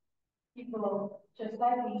development, people just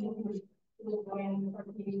like me who's going for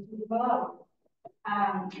PhD development,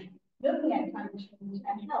 looking at climate change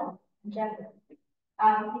and health and gender.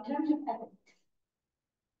 In terms of ethics,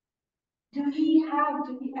 do we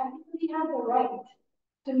ethically have the right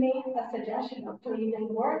to make a suggestion of to even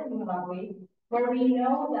work in Malawi where we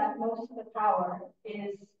know that most of the power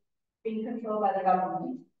is being controlled by the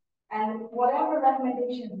government, and whatever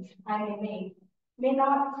recommendations I may make may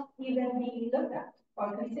not even be looked at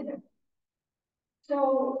or considered?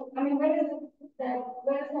 So, I mean, where does that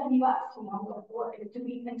leave us? You know, do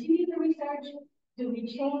we continue the research? Do we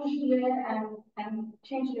change here and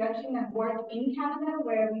change direction and work in Canada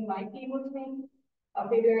where we might be able to make a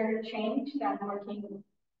bigger change than working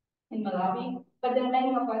in Malawi? But then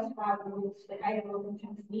many of us have roots, like I grew up in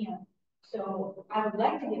Tanzania. So I would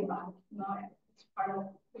like to give back. You know, it's part of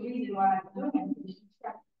the reason why I'm doing it.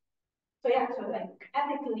 So yeah, so like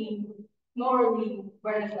ethically, morally,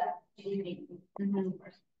 where does that leave me?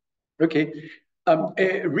 Okay.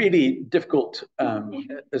 A really difficult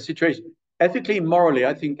situation. Ethically and morally,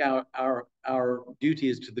 I think our duty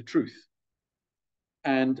is to the truth.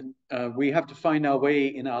 And we have to find our way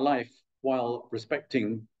in our life while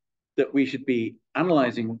respecting that we should be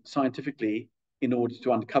analyzing scientifically in order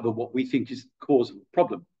to uncover what we think is the cause of the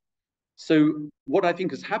problem. So what I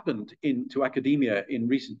think has happened to academia in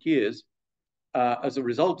recent years as a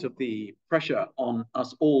result of the pressure on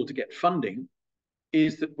us all to get funding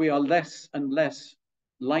is that we are less and less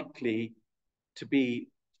likely to be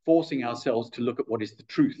forcing ourselves to look at what is the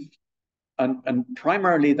truth. And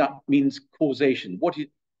primarily that means causation.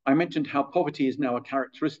 I mentioned how poverty is now a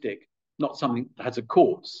characteristic, not something that has a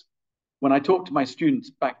cause. When I talk to my students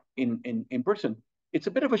back in Britain, it's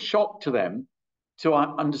a bit of a shock to them to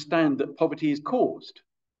understand that poverty is caused.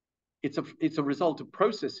 it's a result of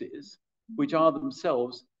processes which are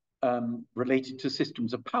themselves related to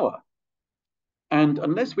systems of power. And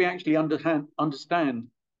unless we actually understand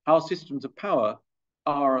how systems of power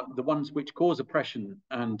are the ones which cause oppression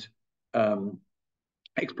and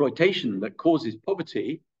exploitation that causes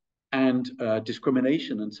poverty and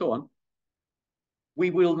discrimination and so on, we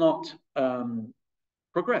will not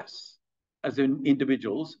progress as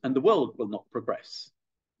individuals, and the world will not progress,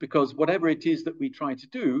 because whatever it is that we try to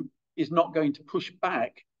do is not going to push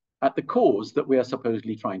back at the cause that we are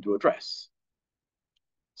supposedly trying to address.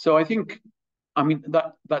 So I think, I mean,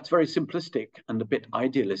 that's very simplistic and a bit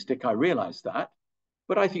idealistic, I realize that,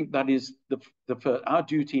 but I think that is our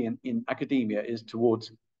duty in academia is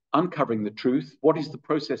towards uncovering the truth. What is the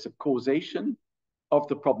process of causation of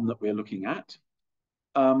the problem that we're looking at?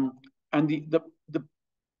 And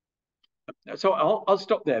so I'll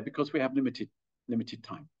stop there because we have limited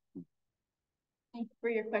time. Thank you for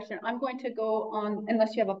your question. I'm going to go on,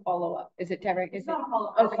 unless you have a follow-up. Is it Derek? Is it?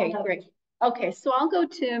 Okay, great. Okay, so I'll go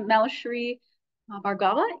to Malashri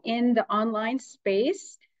Bhargava in the online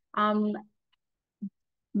space.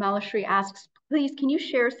 Malashri asks, please, can you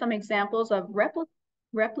share some examples of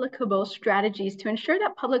replicable strategies to ensure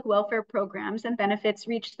that public welfare programs and benefits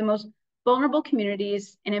reach the most vulnerable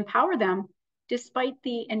communities and empower them despite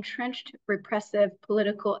the entrenched repressive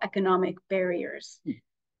political economic barriers?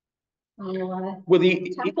 Well,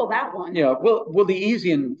 tackle that one. Yeah, well, the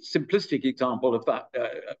easy and simplistic example of that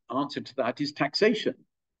answer to that is taxation.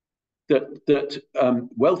 That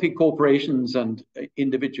wealthy corporations and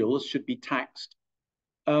individuals should be taxed.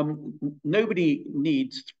 Nobody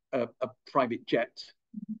needs a private jet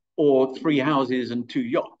or 3 houses and 2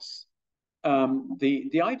 yachts.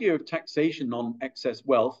 The idea of taxation on excess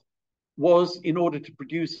wealth was in order to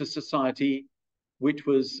produce a society which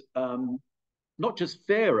was not just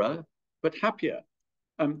fairer, but happier.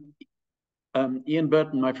 Ian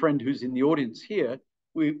Burton, my friend who's in the audience here,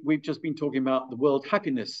 we've just been talking about the World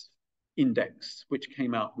Happiness Index, which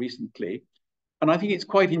came out recently. And I think it's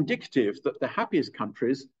quite indicative that the happiest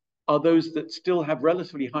countries are those that still have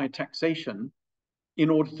relatively high taxation in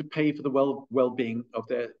order to pay for the well-being of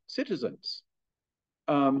their citizens.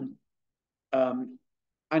 And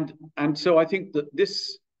so I think that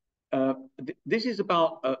this is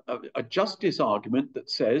about a justice argument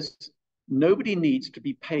that says nobody needs to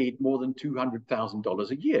be paid more than $200,000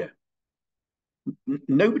 a year.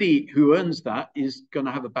 Nobody who earns that is going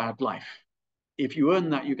to have a bad life. If you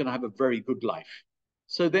earn that, you're going to have a very good life.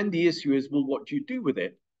 So then the issue is, well, what do you do with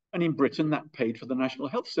it? And in Britain, that paid for the National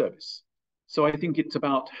Health Service. So I think it's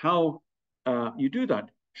about how you do that.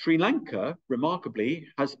 Sri Lanka, remarkably,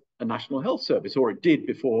 has a National Health Service, or it did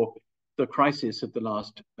before the crisis of the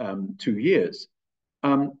last 2 years.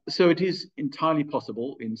 So it is entirely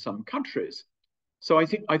possible in some countries. So I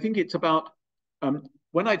think it's about,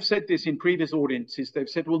 when I've said this in previous audiences, they've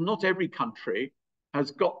said, well, not every country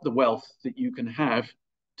has got the wealth that you can have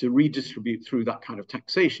to redistribute through that kind of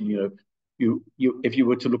taxation. If you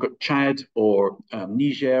were to look at Chad or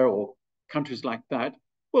Niger or countries like that,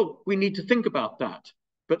 well, we need to think about that.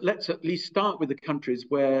 But let's at least start with the countries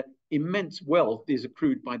where immense wealth is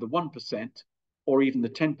accrued by the 1% or even the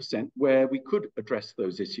 10%, where we could address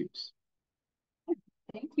those issues.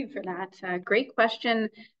 Thank you for that. Great question.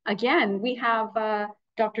 Again, we have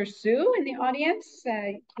Dr. Sue in the audience.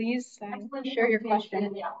 Please share your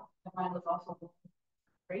question. Yeah, mine was also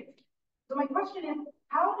great. So my question is,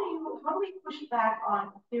 how do we push back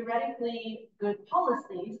on theoretically good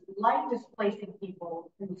policies like displacing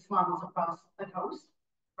people in the slums across the coast,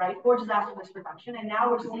 right, for disaster risk reduction? And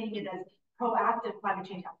now we're seeing it as proactive climate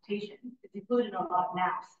change adaptation. It's included in a lot of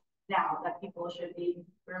NAPs now that people should be,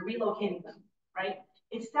 we're relocating them, right?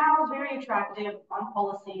 It sounds very attractive on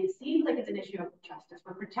policy. It seems like it's an issue of justice.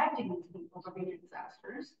 We're protecting these people from major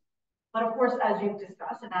disasters. But of course, as you've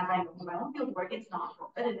discussed, and as I know from my own field work, it's not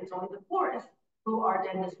profit, and it's only the poorest who are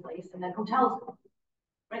then displaced, and then hotels go,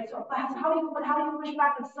 right? So how do you push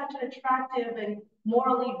back on such an attractive and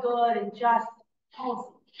morally good and just policy?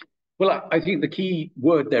 Well, I think the key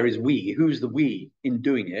word there is we. Who's the we in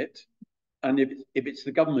doing it? And if it's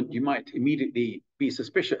the government, you might immediately be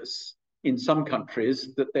suspicious in some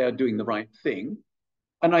countries that they are doing the right thing.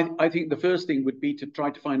 And I think the first thing would be to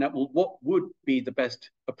try to find out, well, what would be the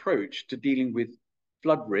best approach to dealing with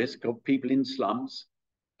flood risk of people in slums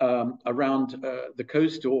around the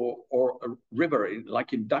coast or a river,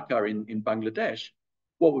 like in Dhaka in Bangladesh?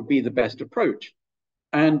 What would be the best approach?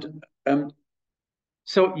 And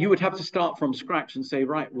so you would have to start from scratch and say,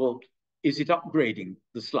 right, well, is it upgrading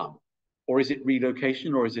the slum? Or is it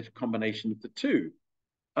relocation? Or is it a combination of the two?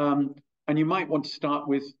 And you might want to start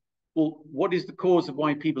with well, what is the cause of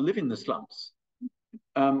why people live in the slums?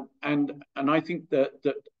 And I think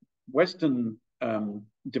that Western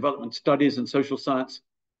development studies and social science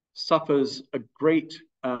suffers a great.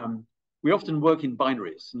 We often work in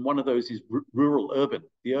binaries, and one of those is rural-urban,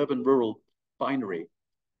 the urban-rural binary,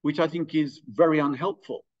 which I think is very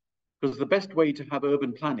unhelpful, because the best way to have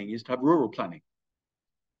urban planning is to have rural planning,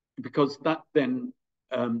 because that then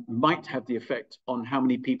might have the effect on how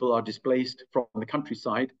many people are displaced from the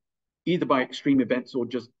countryside, either by extreme events or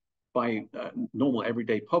just by normal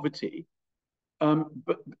everyday poverty.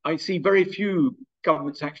 But I see very few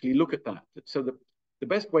governments actually look at that. So the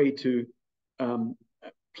best way to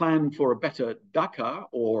plan for a better Dhaka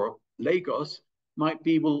or Lagos might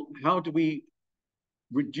be, well, how do we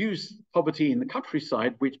reduce poverty in the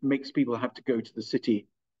countryside, which makes people have to go to the city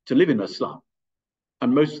to live in a slum?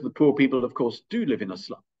 And most of the poor people, of course, do live in a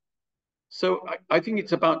slum. So I think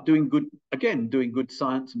it's about doing good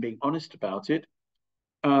science and being honest about it.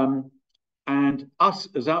 And us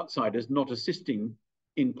as outsiders not assisting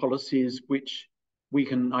in policies which we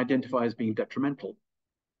can identify as being detrimental.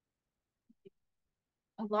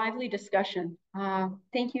 A lively discussion.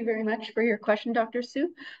 Thank you very much for your question, Dr.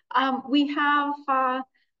 Su. We have,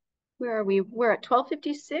 where are we? We're at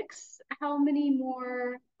 12:56. How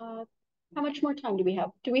much more time do we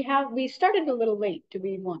have? We started a little late. Do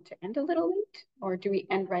we want to end a little late, or do we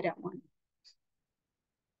end right at 1?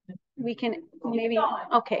 We can maybe,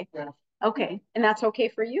 okay. Okay, and that's okay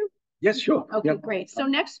for you? Yes, sure. Okay, yep. Great. So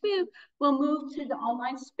next we'll move to the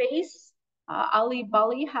online space. Ali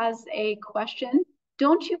Bali has a question.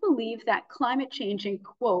 Don't you believe that climate change, in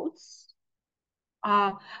quotes,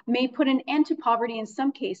 may put an end to poverty in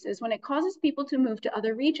some cases when it causes people to move to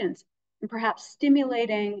other regions and perhaps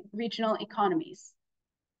stimulating regional economies?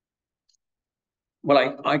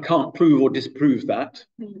 Well, I can't prove or disprove that.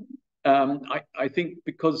 Mm-hmm. I think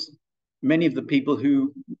because many of the people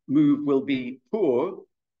who move will be poor,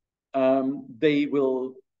 they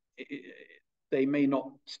may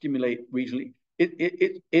not stimulate regionally.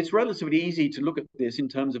 It's relatively easy to look at this in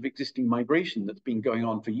terms of existing migration that's been going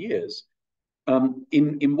on for years.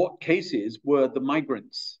 In what cases were the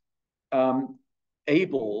migrants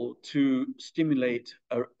able to stimulate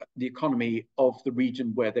the economy of the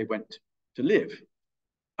region where they went to live?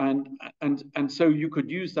 And so you could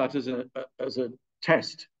use that as a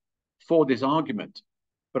test for this argument.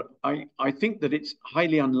 But I think that it's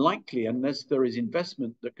highly unlikely, unless there is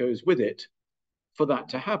investment that goes with it, for that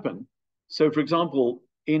to happen. So, for example,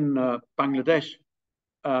 in Bangladesh,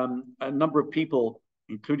 a number of people,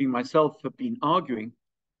 including myself, have been arguing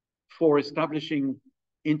for establishing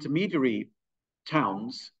intermediary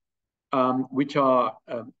towns, which are,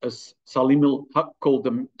 as Salimul Haq called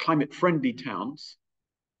them, climate-friendly towns,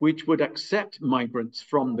 which would accept migrants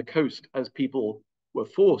from the coast as people were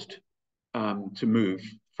forced to move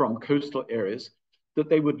from coastal areas, that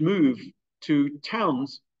they would move to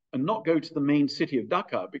towns and not go to the main city of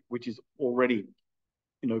Dhaka, which is already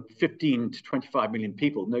 15 to 25 million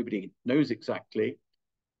people. Nobody knows exactly.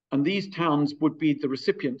 And these towns would be the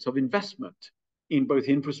recipients of investment in both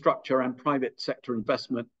infrastructure and private sector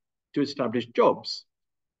investment to establish jobs.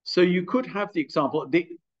 So you could have the example,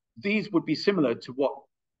 these would be similar to what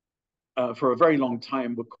for a very long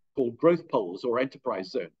time were called growth poles or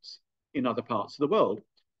enterprise zones in other parts of the world.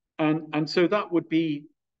 And so that would be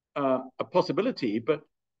a possibility, but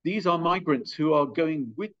these are migrants who are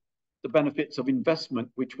going with the benefits of investment,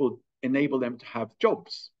 which will enable them to have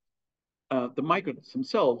jobs. The migrants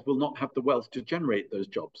themselves will not have the wealth to generate those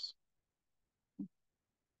jobs.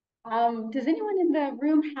 Does anyone in the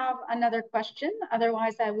room have another question?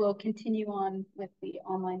 Otherwise, I will continue on with the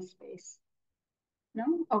online space. No?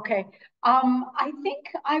 Okay. I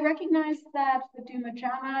think I recognize that Faduma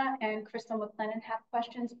Jama and Crystal McLennan have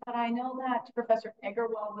questions, but I know that Professor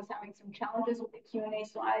Agarwal was having some challenges with the Q&A,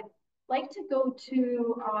 so I'd like to go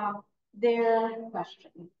to their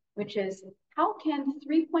question, which is, how can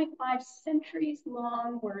 3.5 centuries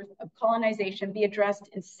long worth of colonization be addressed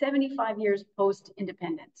in 75 years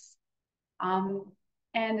post-independence? And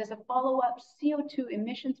as a follow-up, CO2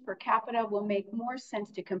 emissions per capita will make more sense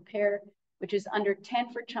to compare, which is under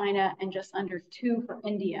 10 for China and just under 2 for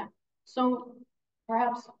India. So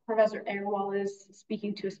perhaps Professor Agarwal is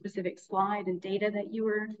speaking to a specific slide and data that you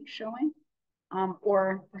were showing,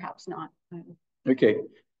 or perhaps not. Okay,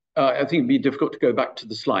 I think it'd be difficult to go back to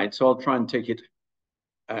the slide, so I'll try and take it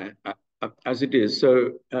as it is.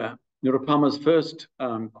 So Nirupama's first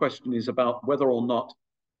question is about whether or not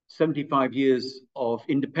 75 years of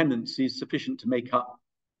independence is sufficient to make up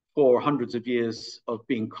for hundreds of years of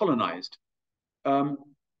being colonized.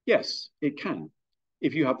 Yes, it can,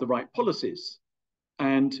 if you have the right policies.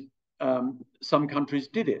 And some countries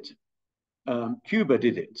did it. Cuba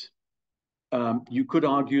did it. You could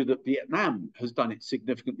argue that Vietnam has done it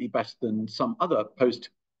significantly better than some other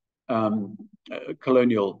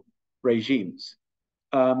post-colonial regimes.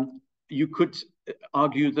 You could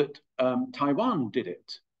argue that Taiwan did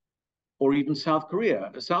it, or even South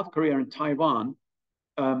Korea. South Korea and Taiwan,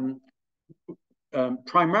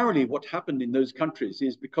 primarily what happened in those countries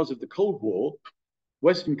is because of the Cold War,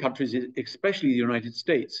 Western countries, especially the United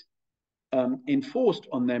States, enforced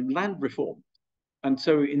on them land reform. And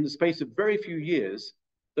so in the space of very few years,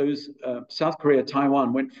 those South Korea,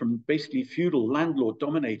 Taiwan went from basically feudal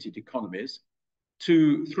landlord-dominated economies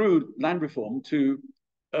through land reform to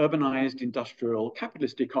urbanized industrial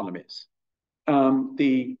capitalist economies.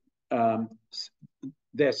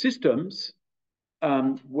 Their systems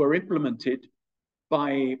were implemented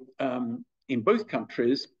by, in both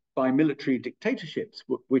countries, by military dictatorships,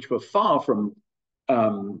 which were far from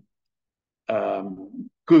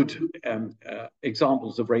good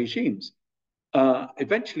examples of regimes.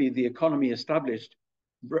 Eventually, the economy established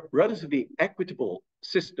relatively equitable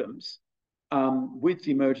systems with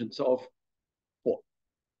the emergence of what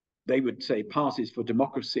they would say passes for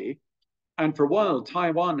democracy. And for a while,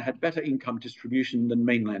 Taiwan had better income distribution than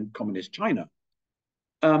mainland communist China.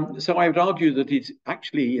 So I would argue that it's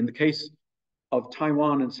actually, in the case of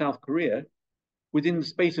Taiwan and South Korea, within the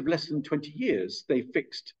space of less than 20 years, they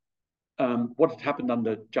fixed what had happened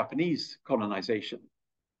under Japanese colonization,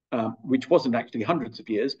 which wasn't actually hundreds of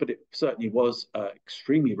years, but it certainly was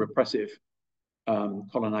extremely repressive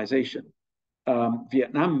colonization.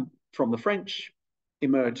 Vietnam from the French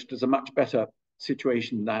emerged as a much better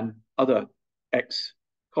situation than other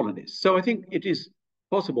ex-colonies. So I think it is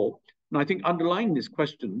possible. And I think underlying this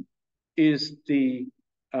question is the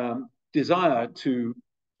desire to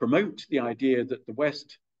promote the idea that the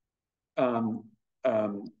West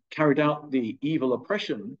carried out the evil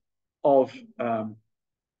oppression of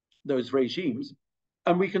those regimes.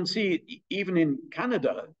 And we can see even in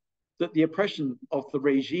Canada that the oppression of the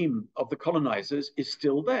regime of the colonizers is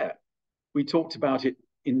still there. We talked about it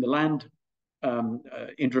in the land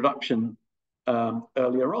introduction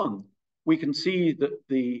earlier on. We can see that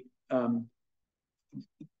the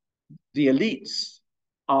elites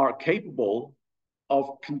are capable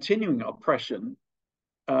of continuing oppression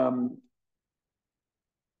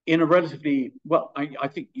in a relatively, well, I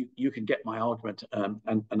think you can get my argument,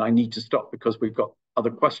 and I need to stop because we've got other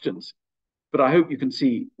questions. But I hope you can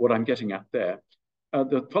see what I'm getting at there.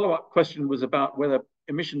 The follow-up question was about whether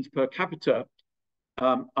emissions per capita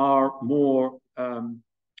are more,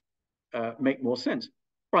 make more sense.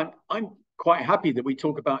 Right, I'm quite happy that we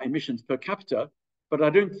talk about emissions per capita, but I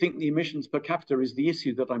don't think the emissions per capita is the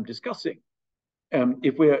issue that I'm discussing.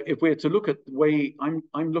 If we're to look at the way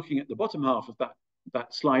I'm looking at the bottom half of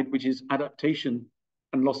that slide, which is adaptation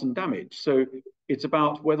and loss and damage. So it's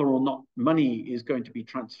about whether or not money is going to be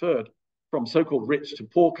transferred from so-called rich to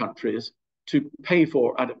poor countries to pay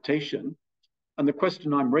for adaptation. And the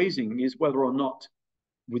question I'm raising is whether or not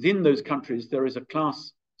within those countries there is a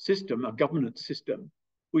class system, a governance system,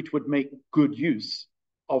 which would make good use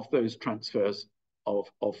of those transfers of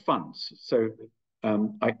funds. So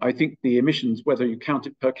I think the emissions, whether you count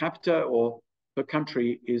it per capita or per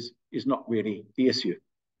country, is not really the issue.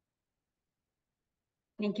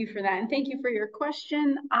 Thank you for that, and thank you for your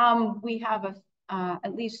question. We have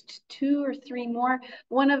at least 2 or 3 more.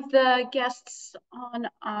 One of the guests on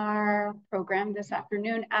our program this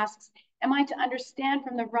afternoon asks, am I to understand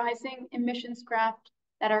from the rising emissions graph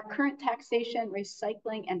that our current taxation,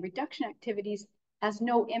 recycling, and reduction activities has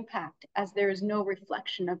no impact as there is no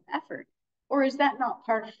reflection of effort? Or is that not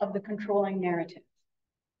part of the controlling narrative?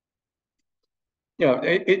 Yeah,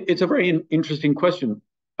 it's a very interesting question.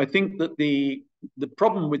 I think that the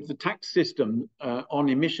problem with the tax system on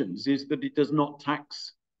emissions is that it does not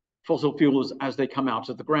tax fossil fuels as they come out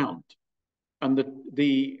of the ground. And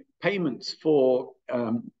the payments for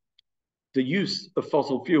the use of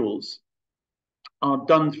fossil fuels are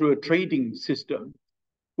done through a trading system,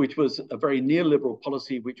 which was a very neoliberal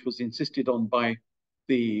policy, which was insisted on by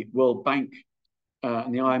the World Bank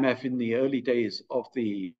and the IMF in the early days of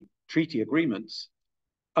the treaty agreements,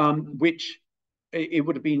 which it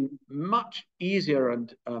would have been much easier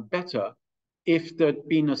and better if there'd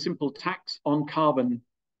been a simple tax on carbon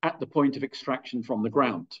at the point of extraction from the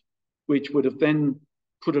ground, which would have then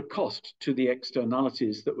put a cost to the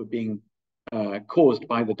externalities that were being caused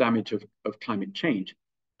by the damage of climate change.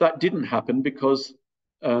 That didn't happen because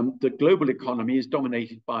the global economy is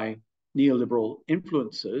dominated by neoliberal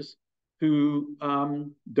influencers who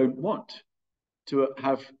don't want to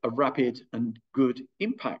have a rapid and good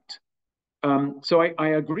impact So I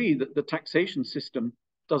agree that the taxation system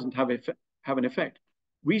doesn't have an effect.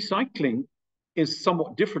 Recycling is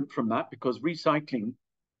somewhat different from that, because recycling,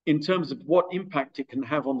 in terms of what impact it can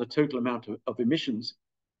have on the total amount of emissions,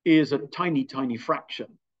 is a tiny, tiny fraction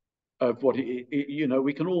of what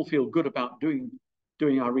we can all feel good about doing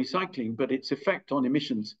our recycling, but its effect on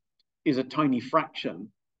emissions is a tiny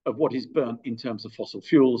fraction of what is burnt in terms of fossil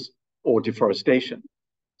fuels or deforestation.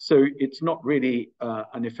 So it's not really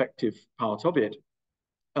an effective part of it.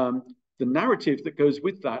 The narrative that goes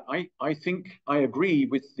with that, I think I agree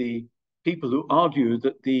with the people who argue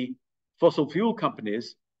that the fossil fuel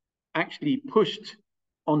companies actually pushed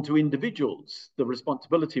onto individuals the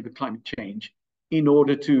responsibility for climate change in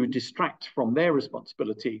order to distract from their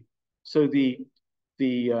responsibility. So the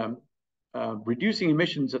reducing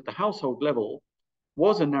emissions at the household level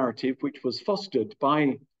was a narrative which was fostered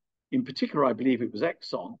by, in particular, I believe it was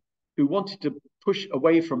Exxon, who wanted to push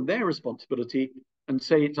away from their responsibility and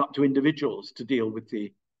say it's up to individuals to deal with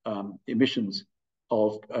the emissions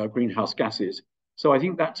of greenhouse gases. So I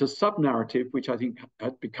think that's a sub-narrative which I think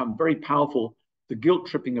has become very powerful, the guilt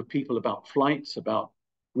tripping of people about flights, about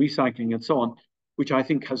recycling and so on, which I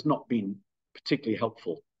think has not been particularly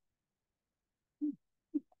helpful.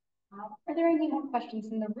 Are there any more questions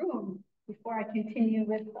in the room before I continue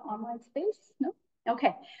with the online space? No?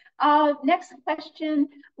 Okay. Next question.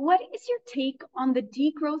 What is your take on the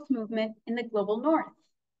degrowth movement in the global north?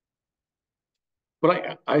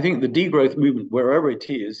 Well, I think the degrowth movement, wherever it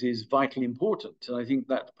is vitally important. And I think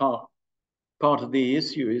that's part of the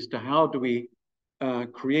issue is to how do we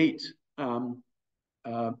create,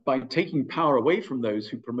 by taking power away from those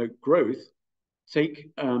who promote growth,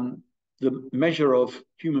 take the measure of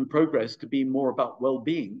human progress to be more about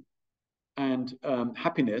well-being and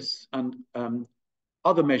happiness and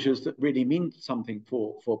other measures that really mean something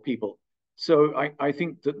for people. So I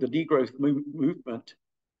think that the degrowth movement,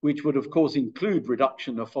 which would of course include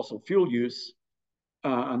reduction of fossil fuel use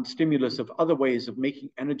and stimulus of other ways of making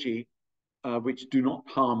energy which do not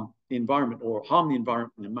harm the environment or harm the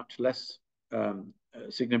environment in a much less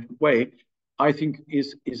significant way, I think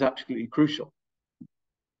is absolutely crucial.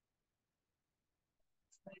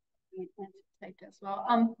 As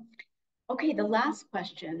well. Okay, the last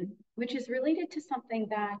question, which is related to something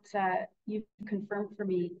that you confirmed for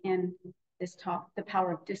me in this talk, the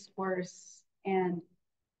power of discourse and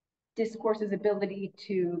discourse's ability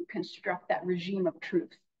to construct that regime of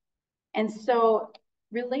truth. And so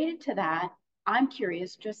related to that, I'm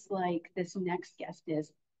curious, just like this next guest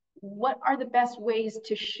is, what are the best ways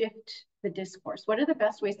to shift the discourse? What are the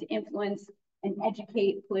best ways to influence and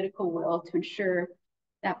educate political will to ensure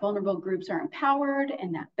that vulnerable groups are empowered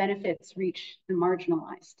and that benefits reach the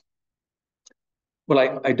marginalized?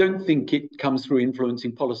 Well, I don't think it comes through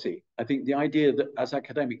influencing policy. I think the idea that as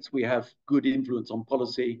academics we have good influence on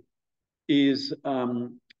policy is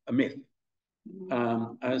a myth.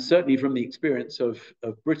 Certainly from the experience of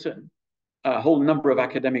Britain, a whole number of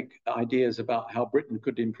academic ideas about how Britain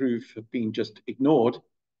could improve have been just ignored.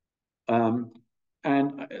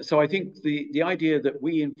 And so I think the idea that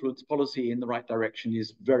we influence policy in the right direction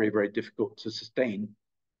is very, very difficult to sustain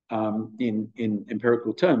in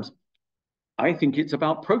empirical terms. I think it's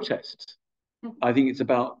about protests. I think it's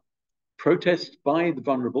about protest by the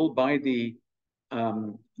vulnerable, by the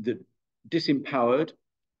disempowered,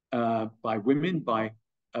 by women, by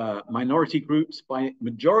minority groups, by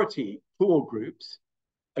majority poor groups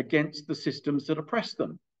against the systems that oppress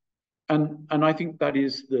them. And I think that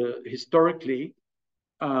is historically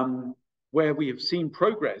where we have seen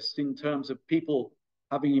progress in terms of people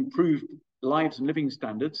having improved lives and living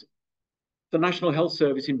standards. The National Health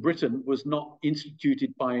Service in Britain was not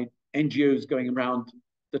instituted by NGOs going around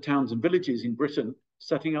the towns and villages in Britain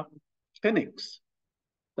setting up clinics.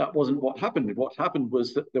 That wasn't what happened. What happened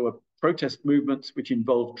was that there were protest movements which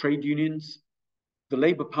involved trade unions, the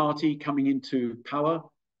Labour Party coming into power,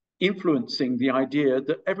 influencing the idea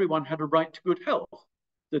that everyone had a right to good health,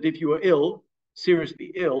 that if you were ill,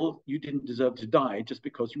 seriously ill, you didn't deserve to die just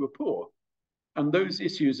because you were poor. And those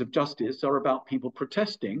issues of justice are about people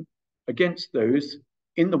protesting against those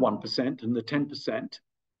in the 1% and the 10%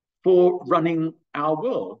 for running our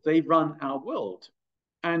world. They run our world.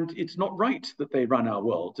 And it's not right that they run our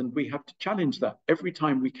world. And we have to challenge that every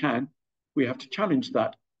time we can. We have to challenge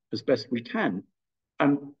that as best we can.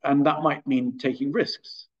 And that might mean taking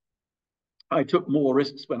risks. I took more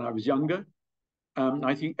risks when I was younger.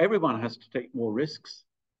 I think everyone has to take more risks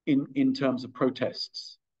in terms of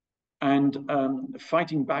protests and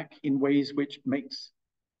fighting back in ways which makes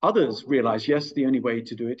others realize, yes, the only way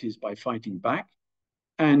to do it is by fighting back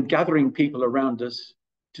and gathering people around us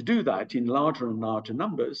to do that in larger and larger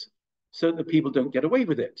numbers so that people don't get away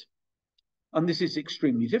with it. And this is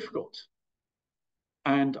extremely difficult.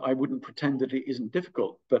 And I wouldn't pretend that it isn't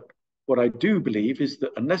difficult, but what I do believe is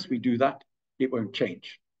that unless we do that, it won't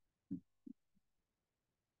change.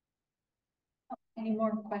 Any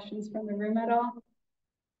more questions from the room at all?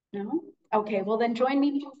 No? Okay, well then join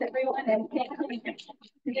me, please, everyone, and thank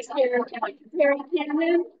Terry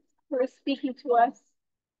Cannon for speaking to us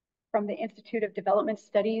from the Institute of Development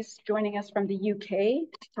Studies, joining us from the UK,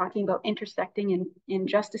 talking about intersecting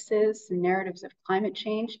injustices and narratives of climate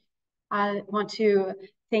change. I want to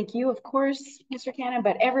thank you, of course, Mr. Cannon,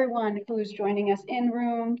 but everyone who's joining us in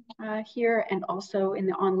room here and also in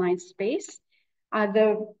the online space.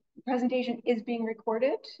 The presentation is being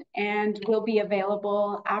recorded and will be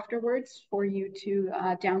available afterwards for you to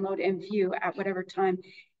download and view at whatever time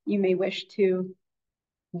you may wish to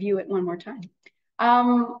view it one more time.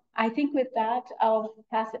 I think with that, I'll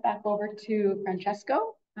pass it back over to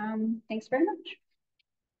Francesco. Thanks very much.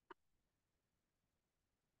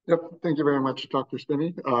 Yep, thank you very much, Dr.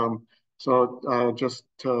 Spinney. Just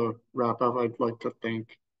to wrap up, I'd like to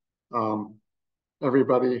thank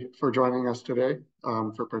everybody for joining us today,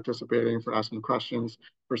 for participating, for asking questions,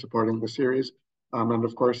 for supporting the series. And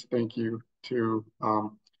of course, thank you to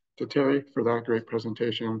Terry for that great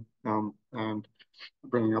presentation and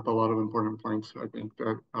bringing up a lot of important points. I think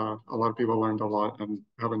that a lot of people learned a lot and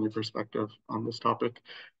have a new perspective on this topic.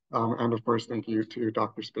 And of course, thank you to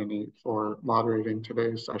Dr. Spinney for moderating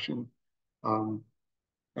today's session. And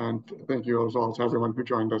thank you as well to everyone who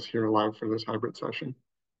joined us here live for this hybrid session.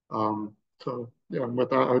 Yeah, with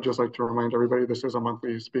that, I would just like to remind everybody this is a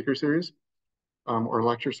monthly speaker series or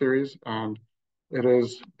lecture series, and it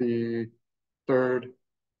is the third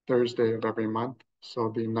Thursday of every month.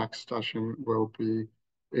 So the next session will be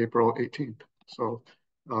April 18th. So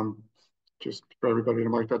just for everybody to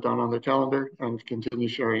mark that down on their calendar and continue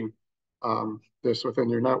sharing this within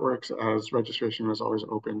your networks, as registration is always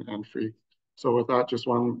open and free. So with that, just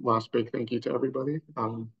one last big thank you to everybody.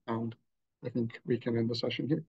 And I think we can end the session here.